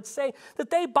God here, but say that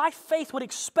they, by faith, would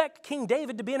expect King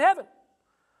David to be in heaven.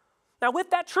 Now, with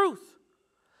that truth,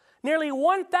 nearly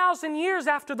 1,000 years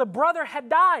after the brother had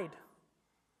died,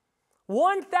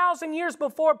 1,000 years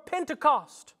before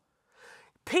Pentecost,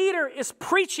 Peter is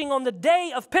preaching on the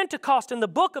day of Pentecost in the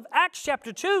book of Acts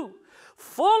chapter 2.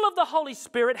 Full of the Holy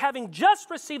Spirit, having just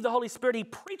received the Holy Spirit, he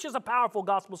preaches a powerful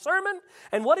gospel sermon.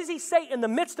 And what does he say in the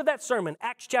midst of that sermon?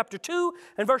 Acts chapter 2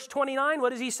 and verse 29, what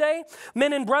does he say?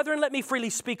 Men and brethren, let me freely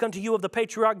speak unto you of the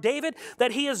patriarch David,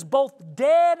 that he is both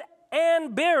dead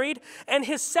and buried, and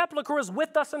his sepulchre is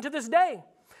with us unto this day.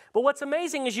 But what's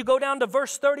amazing is you go down to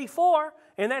verse 34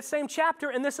 in that same chapter,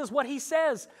 and this is what he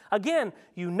says. Again,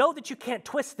 you know that you can't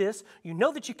twist this. You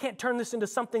know that you can't turn this into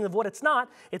something of what it's not.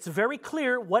 It's very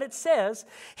clear what it says.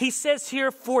 He says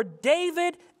here, for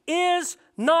David is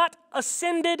not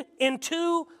ascended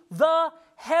into the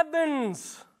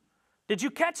heavens. Did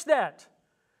you catch that?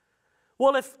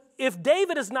 Well, if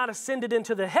David is not ascended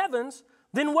into the heavens,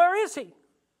 then where is he?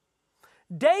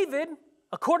 David,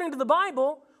 according to the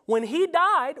Bible, when he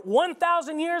died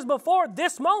 1,000 years before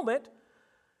this moment,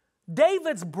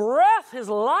 David's breath, his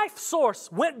life source,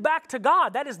 went back to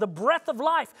God. That is the breath of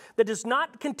life that does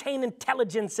not contain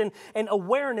intelligence and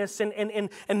awareness and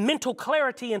mental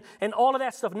clarity and all of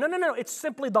that stuff. No. It's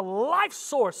simply the life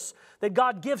source that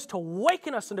God gives to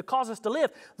waken us and to cause us to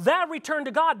live. That returned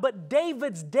to God, but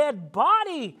David's dead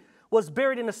body was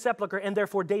buried in a sepulcher, and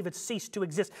therefore David ceased to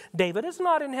exist. David is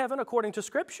not in heaven according to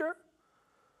Scripture.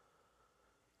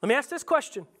 Let me ask this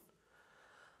question.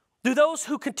 Do those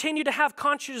who die continue to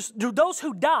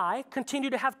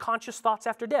have conscious thoughts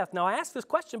after death? Now, I ask this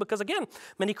question because, again,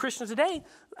 many Christians today,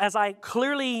 as I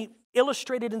clearly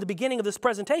illustrated in the beginning of this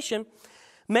presentation,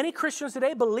 many Christians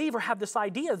today believe or have this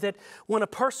idea that when a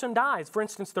person dies, for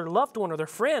instance, their loved one or their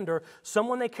friend or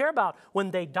someone they care about,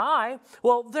 when they die,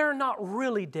 well, they're not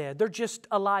really dead. They're just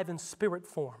alive in spirit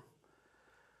form.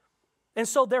 And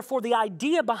so, therefore, the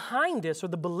idea behind this, or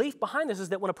the belief behind this, is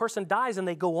that when a person dies and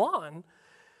they go on,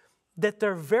 that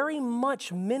they're very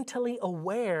much mentally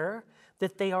aware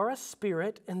that they are a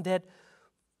spirit and that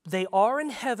they are in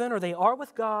heaven or they are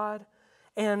with God.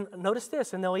 And notice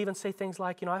this, and they'll even say things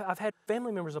like, I've had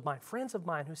family members of mine, friends of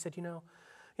mine who said,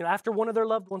 after one of their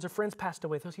loved ones or friends passed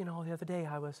away, they said, the other day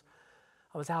I was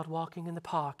out walking in the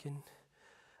park and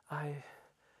I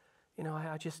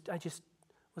just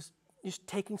was just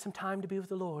taking some time to be with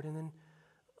the Lord, and then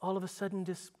all of a sudden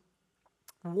this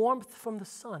warmth from the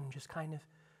sun just kind of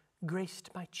graced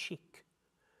my cheek.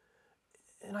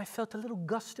 And I felt a little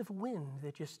gust of wind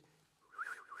that just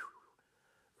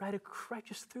right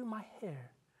just through my hair.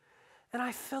 And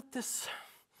I felt this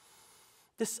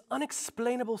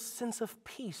unexplainable sense of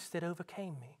peace that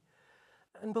overcame me.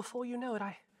 And before you know it,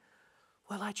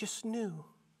 I just knew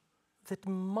that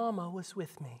Mama was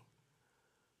with me,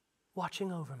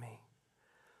 watching over me.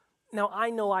 Now, I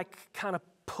know I kind of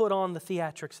put on the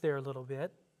theatrics there a little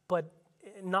bit, but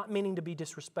not meaning to be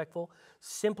disrespectful,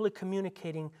 simply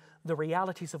communicating the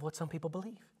realities of what some people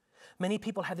believe. Many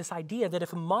people have this idea that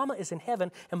if Mama is in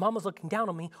heaven and Mama's looking down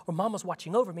on me, or Mama's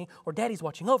watching over me, or Daddy's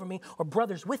watching over me, or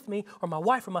brother's with me, or my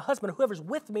wife or my husband or whoever's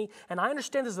with me, and I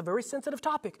understand this is a very sensitive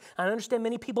topic. I understand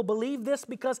many people believe this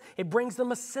because it brings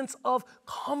them a sense of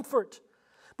comfort.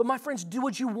 But my friends,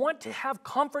 would you want to have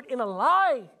comfort in a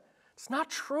lie? It's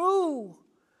not true.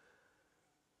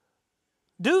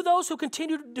 Do those who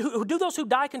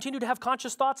die continue to have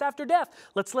conscious thoughts after death?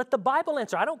 Let's let the Bible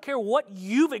answer. I don't care what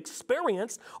you've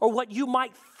experienced or what you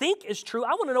might think is true.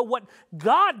 I want to know what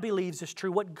God believes is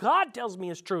true, what God tells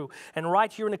me is true. And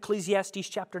right here in Ecclesiastes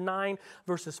chapter 9,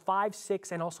 verses 5,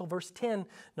 6, and also verse 10,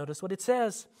 notice what it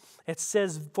says. It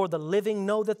says, for the living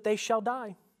know that they shall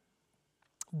die.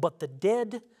 but the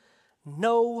dead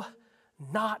know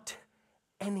not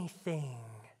anything.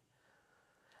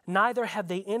 Neither have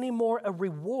they any more a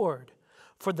reward,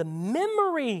 for the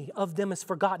memory of them is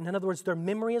forgotten. In other words, their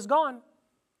memory is gone.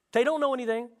 They don't know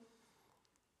anything.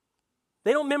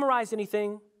 They don't memorize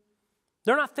anything.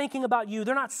 They're not thinking about you.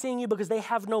 They're not seeing you because they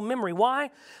have no memory.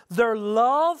 Why? Their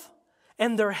love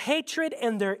and their hatred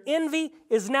and their envy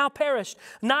is now perished.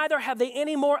 Neither have they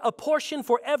any more a portion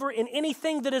forever in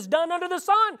anything that is done under the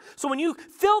sun. So when you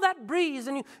feel that breeze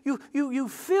and you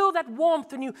feel that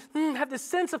warmth and you have this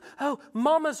sense of, oh,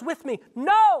 Mama's with me.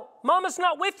 No, Mama's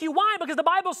not with you. Why? Because the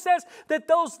Bible says that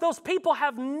those people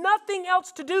have nothing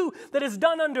else to do that is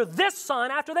done under this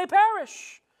sun after they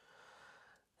perish.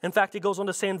 In fact, it goes on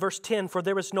to say in verse 10, for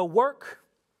there is no work,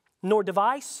 nor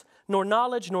device, nor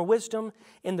knowledge, nor wisdom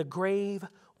in the grave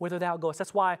whither thou goest.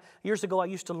 That's why years ago I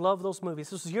used to love those movies.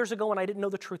 This was years ago when I didn't know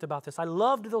the truth about this. I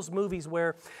loved those movies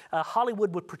where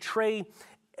Hollywood would portray,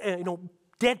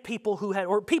 dead people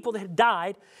or people that had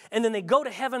died, and then they go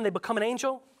to heaven, they become an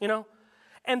angel,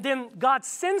 And then God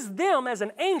sends them as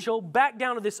an angel back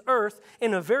down to this earth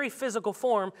in a very physical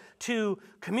form to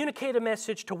communicate a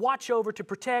message, to watch over, to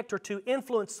protect, or to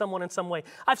influence someone in some way.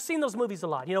 I've seen those movies a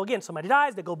lot. Again, somebody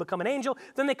dies, they go become an angel,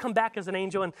 then they come back as an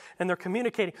angel and they're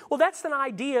communicating. Well, that's an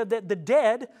idea that the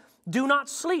dead do not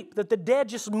sleep, that the dead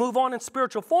just move on in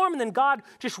spiritual form, and then God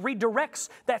just redirects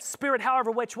that spirit however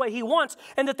which way He wants,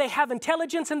 and that they have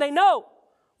intelligence and they know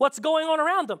what's going on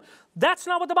around them. That's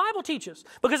not what the Bible teaches.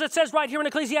 Because it says right here in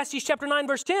Ecclesiastes chapter 9,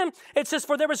 verse 10, it says,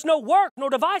 for there is no work,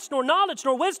 nor device, nor knowledge,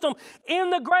 nor wisdom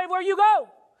in the grave where you go.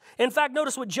 In fact,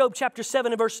 notice what Job chapter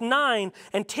 7 and verse 9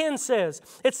 and 10 says.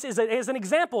 It says as an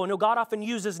example, God often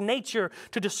uses nature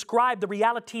to describe the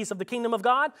realities of the kingdom of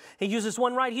God. He uses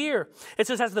one right here. It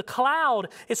says, as the cloud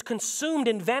is consumed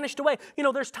and vanished away.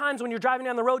 There's times when you're driving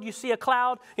down the road, you see a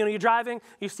cloud, you're driving,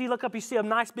 look up, you see a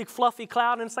nice big fluffy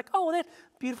cloud, and it's like, oh, that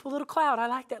beautiful little cloud. I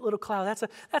like that little cloud.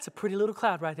 That's a pretty little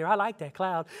cloud right there. I like that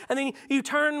cloud. And then you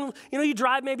turn, you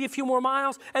drive maybe a few more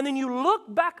miles, and then you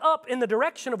look back up in the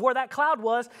direction of where that cloud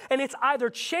was, and it's either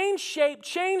changed shape,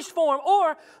 changed form,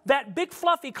 or that big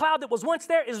fluffy cloud that was once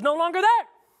there is no longer there.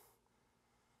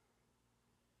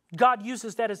 God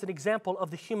uses that as an example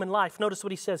of the human life. Notice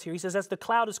what He says here. He says, as the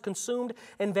cloud is consumed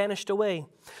and vanished away,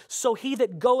 so he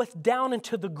that goeth down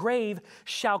into the grave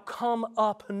shall come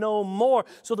up no more.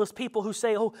 So those people who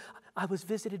say, oh, I was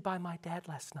visited by my dad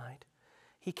last night.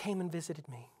 He came and visited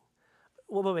me.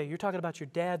 Wait, you're talking about your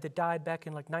dad that died back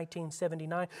in like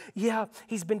 1979? Yeah,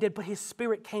 he's been dead, but his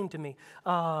spirit came to me.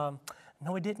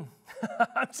 No, it didn't.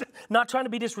 I'm not trying to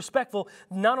be disrespectful.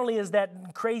 Not only is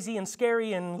that crazy and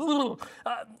scary, and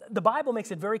the Bible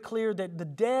makes it very clear that the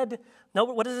dead, no,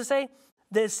 what does it say?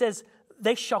 That it says,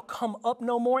 they shall come up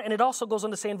no more. And it also goes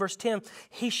on to say in verse 10,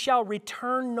 he shall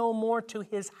return no more to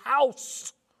his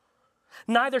house,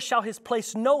 neither shall his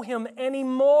place know him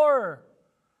anymore.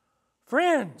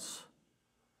 Friends,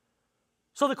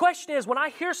 so the question is, when I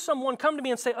hear someone come to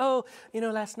me and say, oh,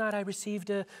 last night I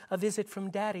received a visit from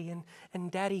Daddy,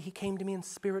 and Daddy, he came to me in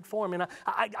spirit form, and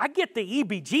I get the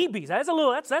EBGBs.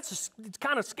 That's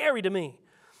kind of scary to me.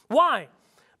 Why?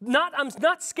 I'm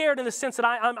not scared in the sense that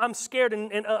I'm scared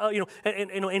and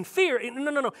in fear.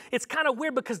 No. It's kind of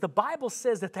weird because the Bible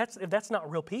says that's not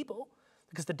real people,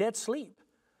 because the dead sleep.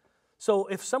 So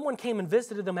if someone came and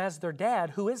visited them as their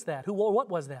dad, who is that? What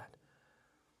was that?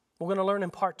 We're going to learn in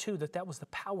part 2 that was the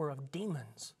power of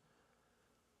demons.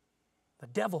 The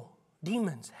devil,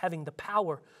 demons having the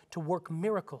power to work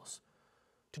miracles,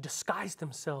 to disguise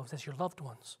themselves as your loved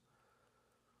ones.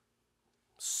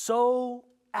 So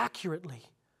accurately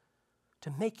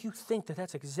to make you think that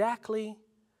that's exactly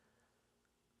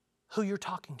who you're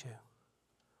talking to,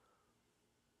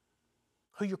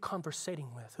 who you're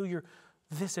conversating with, who you're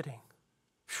visiting.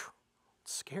 Whew,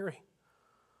 it's scary.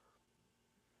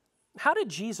 How did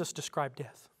Jesus describe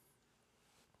death?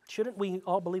 Shouldn't we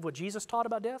all believe what Jesus taught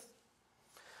about death?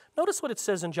 Notice what it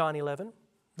says in John 11,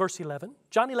 verse 11.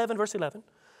 John 11, verse 11.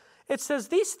 It says,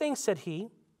 these things said he,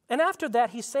 and after that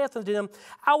he saith unto them,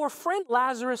 our friend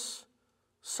Lazarus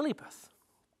sleepeth,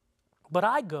 but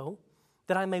I go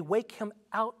that I may wake him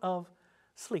out of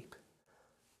sleep.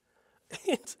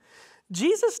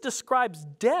 Jesus describes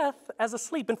death as a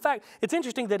sleep. In fact, it's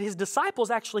interesting that his disciples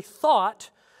actually thought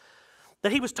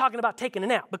that he was talking about taking a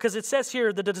nap, because it says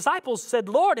here that the disciples said,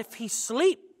 Lord, if he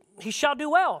sleep, he shall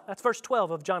do well. That's verse 12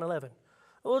 of John 11.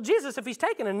 Well, Jesus, if he's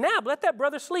taking a nap, let that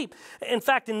brother sleep. In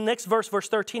fact, in the next verse, verse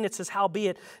 13, it says,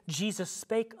 howbeit Jesus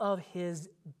spake of his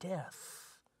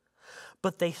death,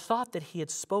 but they thought that he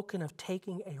had spoken of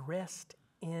taking a rest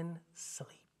in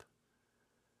sleep.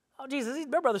 Oh, Jesus,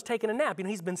 their brother's taking a nap.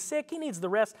 He's been sick. He needs the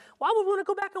rest. Why would we want to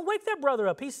go back and wake that brother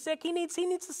up? He's sick. He needs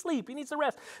to sleep. He needs the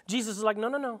rest. Jesus is like, no.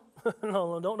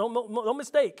 No, don't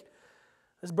mistake.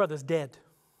 This brother's dead.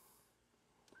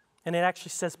 And it actually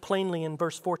says plainly in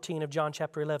verse 14 of John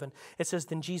chapter 11, it says,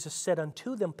 then Jesus said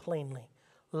unto them plainly,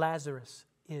 Lazarus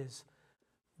is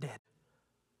dead.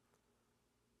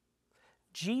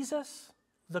 Jesus,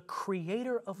 the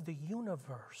creator of the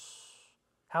universe,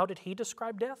 how did he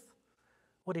describe death?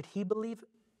 What did he believe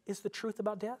is the truth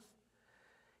about death?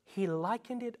 He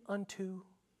likened it unto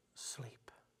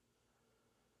sleep.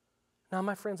 Now,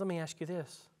 my friends, let me ask you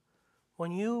this.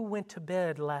 When you went to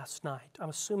bed last night, I'm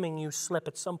assuming you slept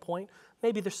at some point.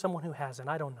 Maybe there's someone who hasn't.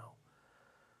 I don't know.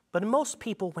 But most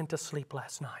people went to sleep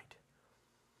last night.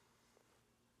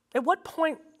 At what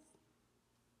point,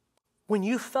 when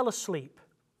you fell asleep,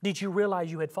 did you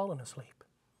realize you had fallen asleep?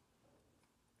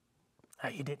 No,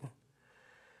 you didn't.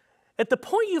 At the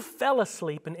point you fell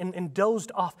asleep and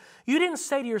dozed off, you didn't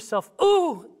say to yourself,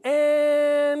 ooh,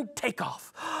 and take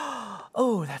off.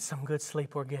 Oh, that's some good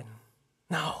sleep we're getting.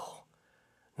 No,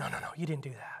 you didn't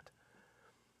do that.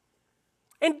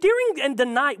 And during the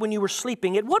night when you were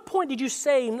sleeping, at what point did you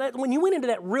say, when you went into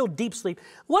that real deep sleep,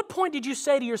 what point did you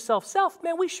say to yourself, self,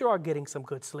 man, we sure are getting some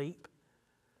good sleep?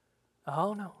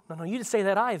 Oh, no, you didn't say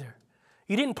that either.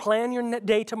 You didn't plan your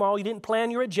day tomorrow. You didn't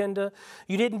plan your agenda.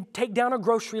 You didn't take down a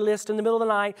grocery list in the middle of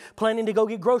the night planning to go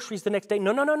get groceries the next day.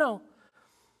 No.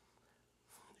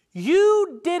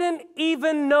 You didn't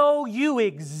even know you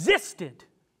existed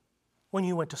when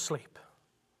you went to sleep.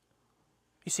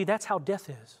 You see, that's how death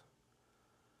is.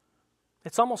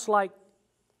 It's almost like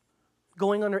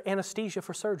going under anesthesia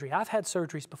for surgery. I've had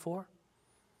surgeries before.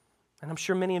 And I'm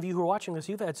sure many of you who are watching this,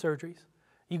 you've had surgeries.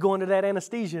 You go into that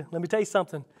anesthesia. Let me tell you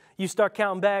something. You start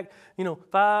counting back,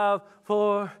 5,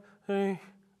 4, 3.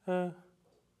 Now,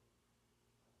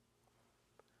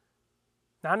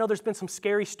 I know there's been some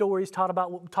scary stories taught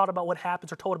about what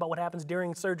happens or told about what happens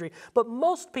during surgery, but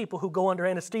most people who go under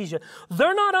anesthesia,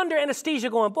 they're not under anesthesia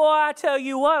going, boy, I tell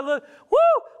you what,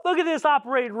 look at this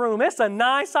operating room. It's a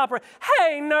nice operating.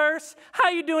 Hey, nurse, how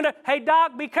you doing there? Hey,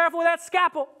 doc, be careful with that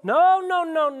scalpel.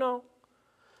 No.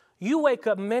 You wake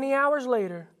up many hours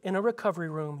later in a recovery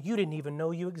room. You didn't even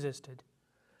know you existed.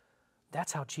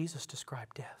 That's how Jesus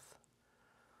described death.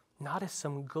 Not as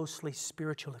some ghostly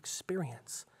spiritual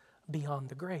experience beyond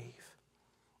the grave.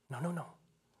 No.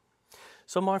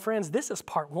 So my friends, this is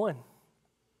part 1.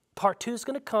 Part 2 is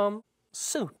going to come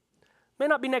soon. May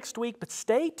not be next week, but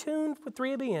stay tuned with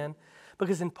 3ABN,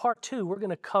 because in part 2, we're going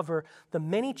to cover the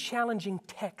many challenging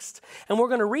texts. And we're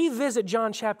going to revisit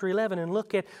John chapter 11 and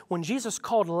look at when Jesus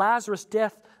called Lazarus'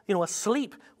 death,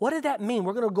 asleep. What did that mean?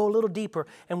 We're going to go a little deeper,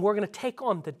 and we're going to take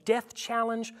on the death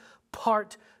challenge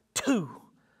part 2.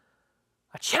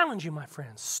 I challenge you, my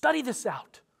friends, study this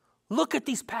out. Look at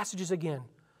these passages again.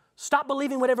 Stop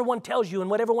believing what everyone tells you and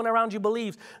what everyone around you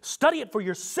believes. Study it for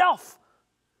yourself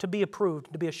to be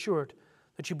approved, to be assured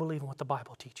that you believe in what the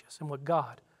Bible teaches and what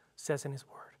God says in His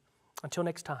Word. Until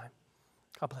next time,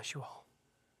 God bless you all.